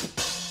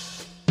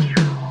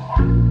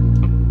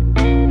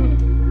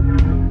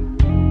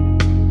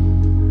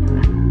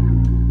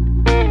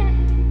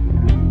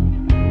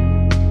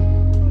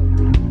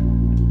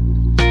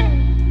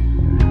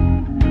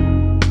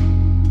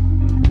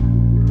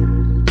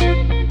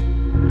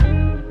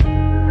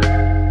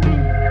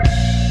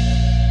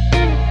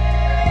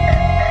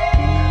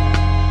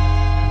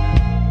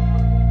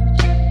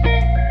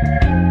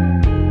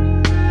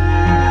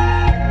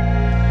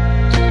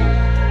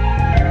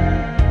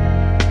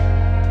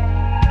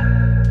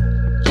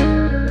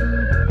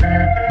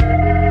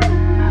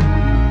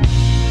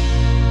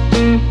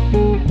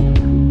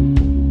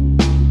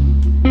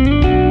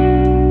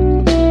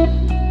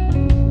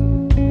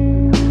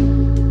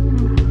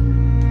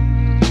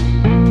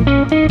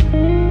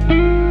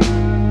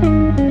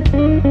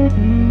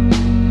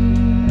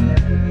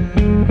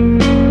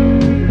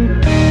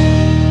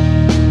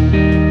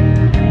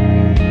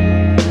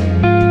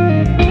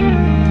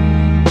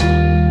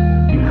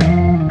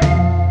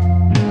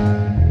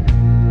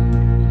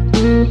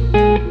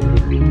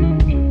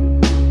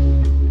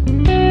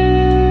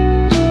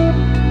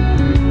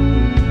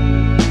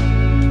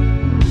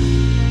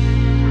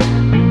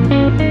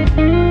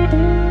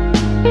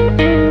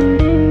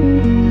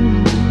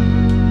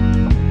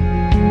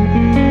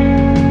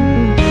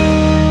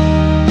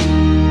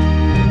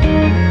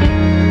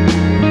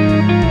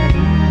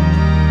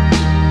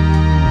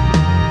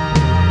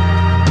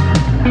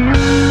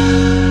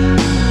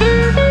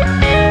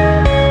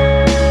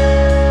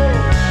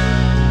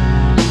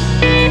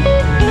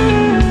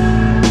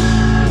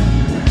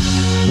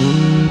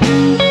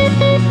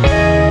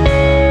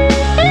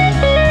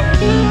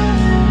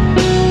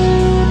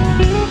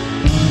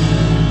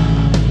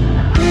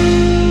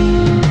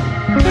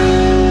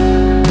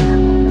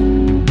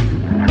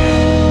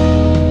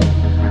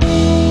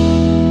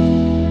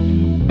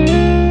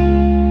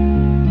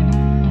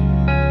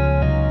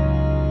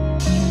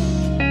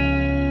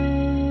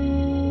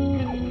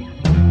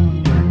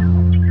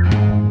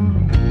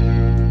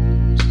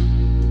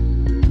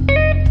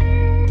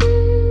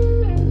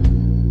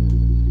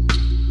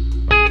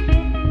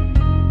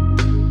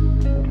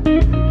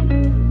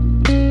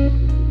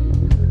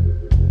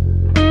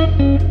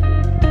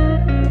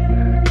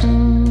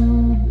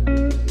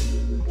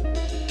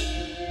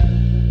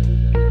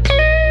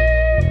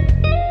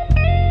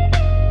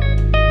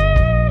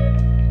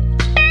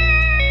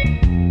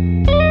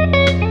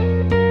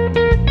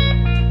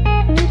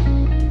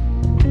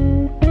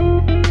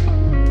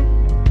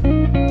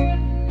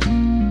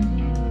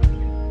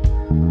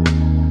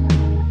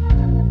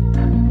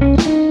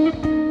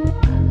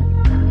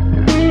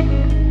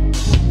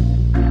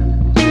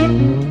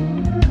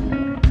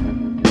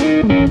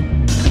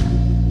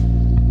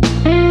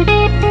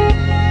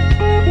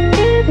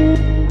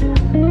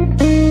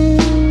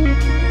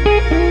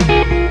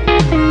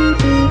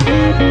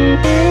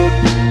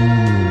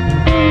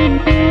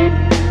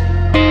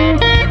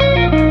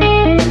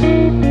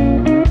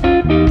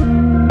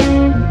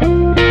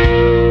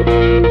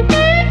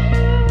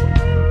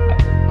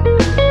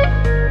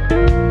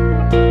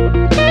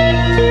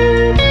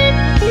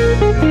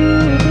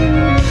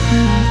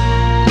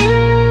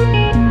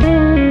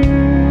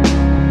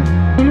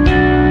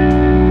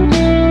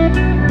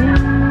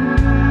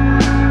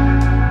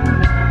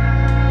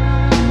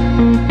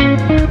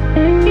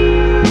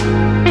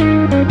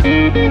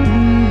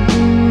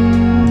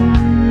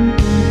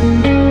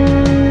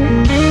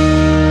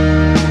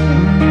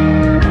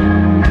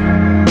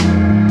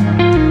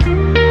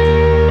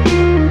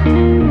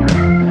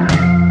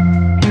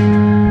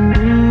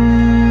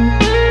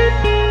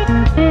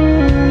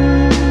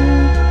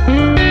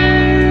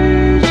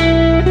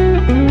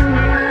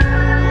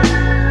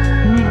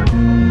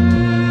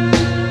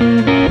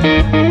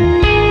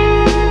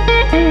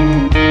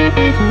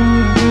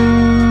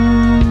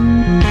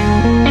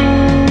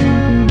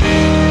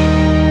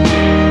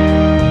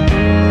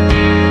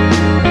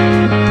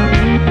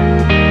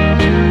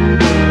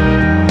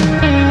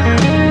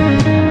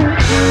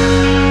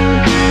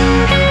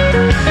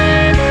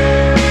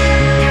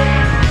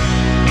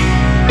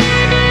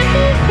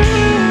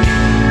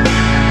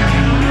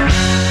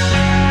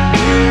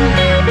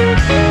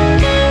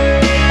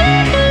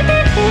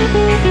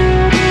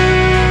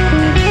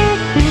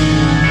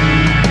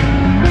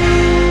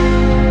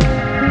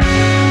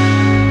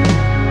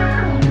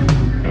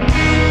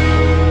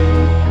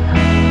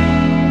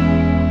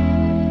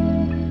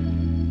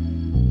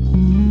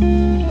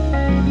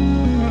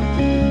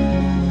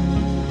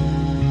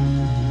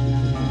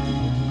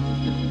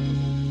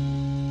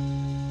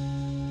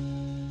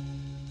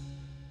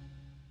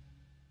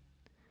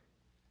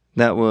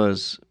 That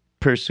was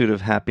Pursuit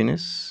of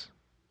Happiness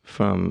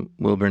from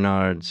Will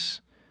Bernard's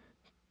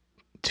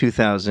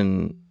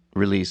 2000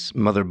 release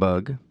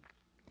Motherbug,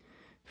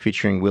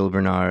 featuring Will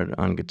Bernard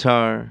on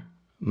guitar,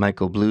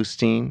 Michael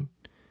Bluestein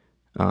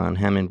on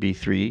Hammond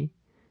B3,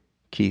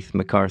 Keith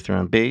MacArthur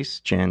on bass,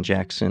 Jan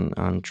Jackson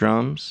on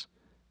drums,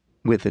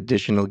 with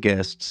additional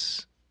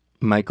guests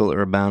Michael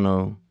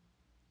Urbano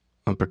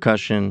on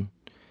percussion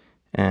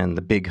and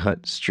the Big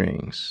Hut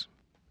strings,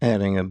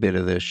 adding a bit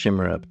of the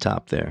shimmer up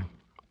top there.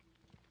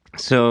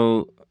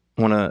 So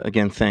I want to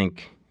again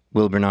thank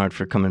Will Bernard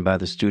for coming by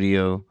the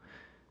studio.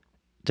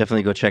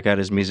 Definitely go check out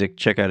his music,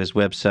 check out his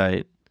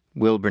website,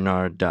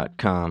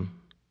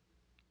 willbernard.com.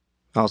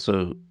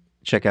 Also,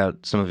 check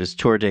out some of his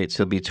tour dates.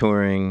 He'll be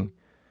touring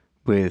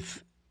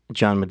with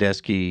John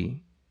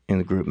Medeski in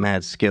the group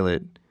Mad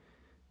Skillet,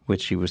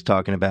 which he was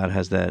talking about,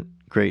 has that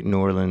great New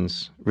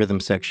Orleans rhythm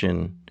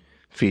section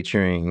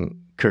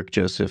featuring Kirk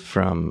Joseph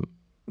from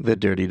the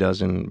Dirty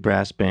Dozen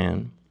brass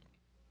band.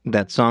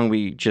 That song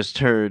we just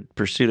heard,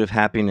 Pursuit of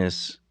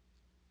Happiness,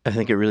 I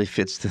think it really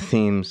fits the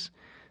themes,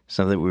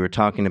 so that we were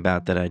talking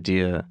about that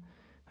idea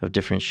of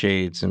different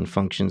shades and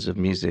functions of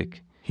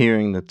music.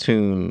 Hearing the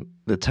tune,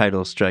 the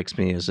title strikes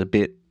me as a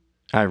bit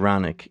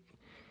ironic,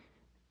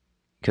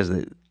 because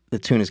the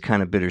tune is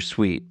kind of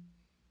bittersweet.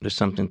 There's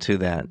something to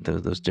that,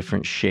 those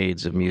different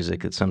shades of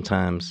music, that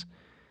sometimes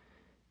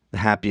the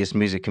happiest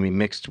music can be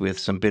mixed with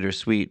some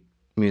bittersweet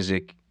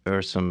music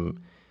or some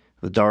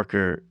the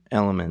darker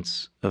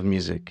elements of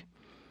music.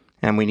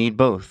 And we need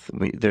both.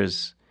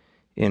 There's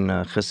in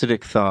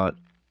Hasidic thought,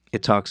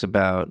 it talks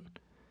about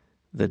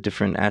the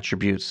different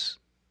attributes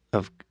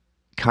of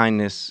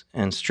kindness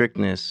and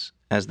strictness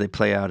as they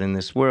play out in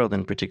this world,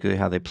 and particularly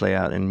how they play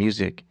out in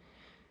music.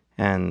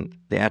 And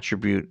the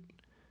attribute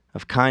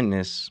of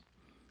kindness,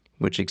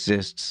 which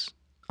exists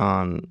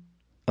on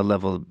a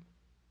level,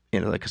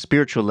 like a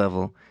spiritual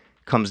level,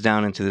 comes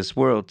down into this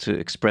world to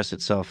express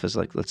itself as,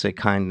 like, let's say,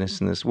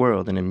 kindness in this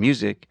world. And in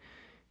music,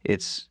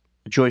 it's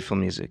joyful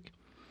music.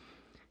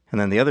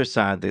 And then the other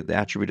side, the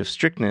attribute of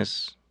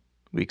strictness,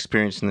 we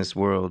experience in this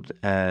world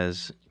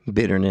as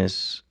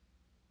bitterness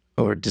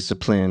or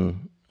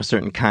discipline, a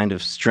certain kind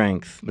of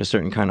strength, a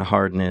certain kind of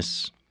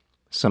hardness,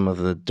 some of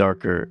the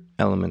darker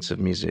elements of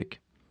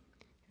music.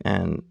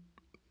 And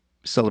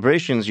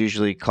celebrations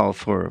usually call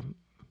for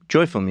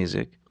joyful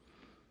music.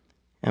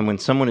 And when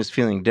someone is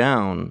feeling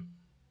down,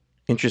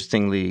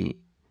 interestingly,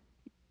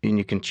 and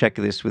you can check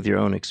this with your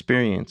own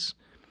experience,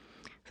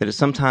 that it's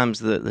sometimes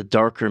the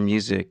darker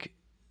music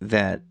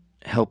that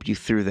help you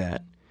through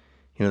that.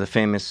 The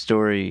famous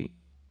story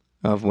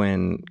of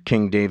when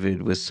King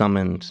David was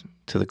summoned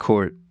to the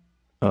court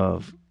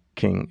of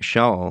King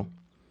Shaul,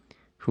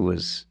 who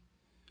was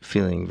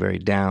feeling very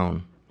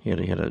down. He had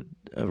a he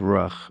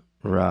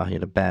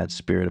had a bad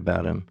spirit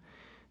about him.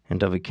 And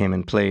David came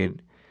and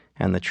played,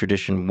 and the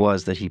tradition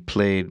was that he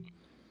played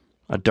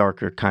a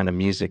darker kind of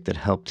music that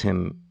helped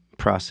him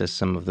process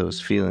some of those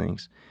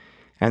feelings.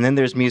 And then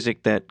there's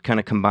music that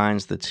kind of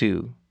combines the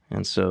two.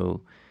 And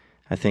so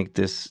I think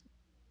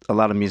a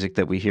lot of music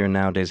that we hear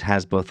nowadays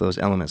has both those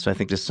elements. So I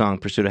think this song,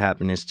 Pursuit of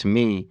Happiness, to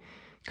me,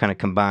 kind of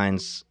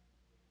combines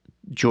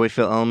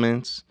joyful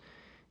elements.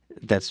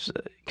 That's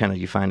kind of,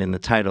 you find in the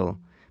title,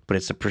 but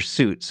it's a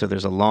pursuit. So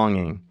there's a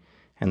longing,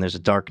 and there's a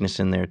darkness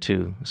in there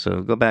too.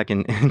 So go back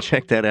and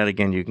check that out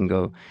again. You can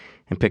go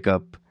and pick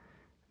up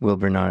Will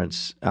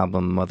Bernard's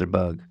album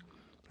Motherbug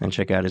and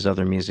check out his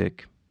other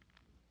music.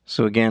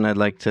 So again, I'd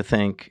like to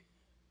thank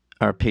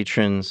our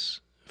patrons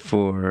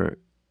for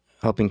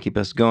helping keep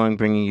us going,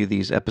 bringing you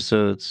these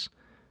episodes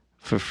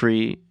for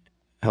free,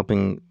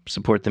 helping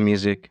support the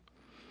music.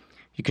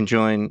 You can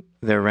join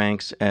their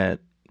ranks at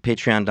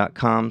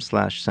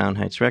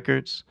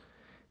patreon.com/SoundHeightsRecords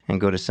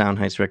and go to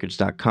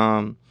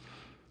soundheightsrecords.com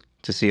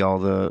to see all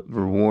the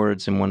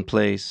rewards in one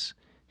place.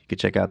 You can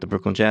check out the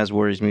Brooklyn Jazz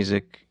Warriors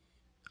music,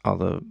 all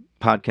the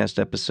podcast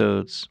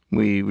episodes.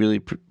 We really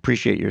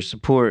appreciate your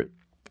support,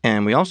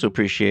 and we also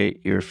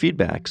appreciate your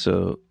feedback.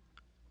 So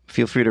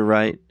feel free to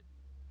write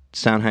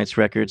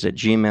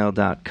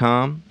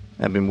soundheightsrecords@gmail.com.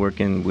 I've been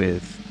working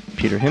with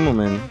Peter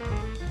Himmelman,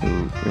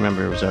 who,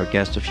 remember, was our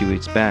guest a few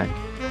weeks back,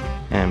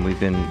 and we've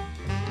been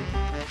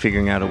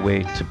figuring out a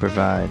way to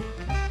provide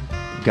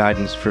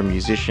guidance for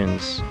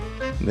musicians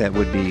that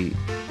would be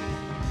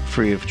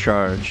free of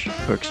charge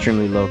or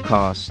extremely low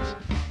cost,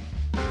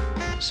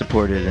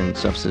 supported and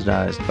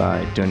subsidized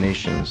by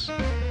donations.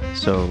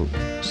 So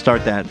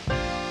start that,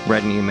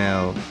 write an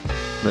email,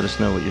 let us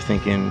know what you're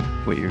thinking,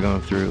 what you're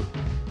going through.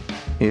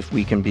 If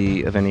we can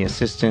be of any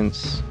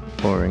assistance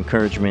or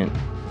encouragement,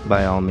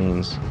 by all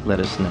means,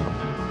 let us know.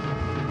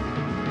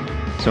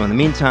 So in the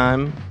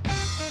meantime,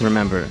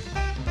 remember,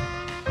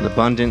 with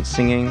abundant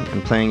singing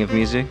and playing of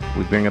music,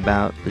 we bring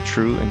about the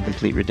true and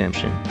complete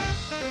redemption.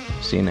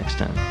 See you next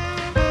time.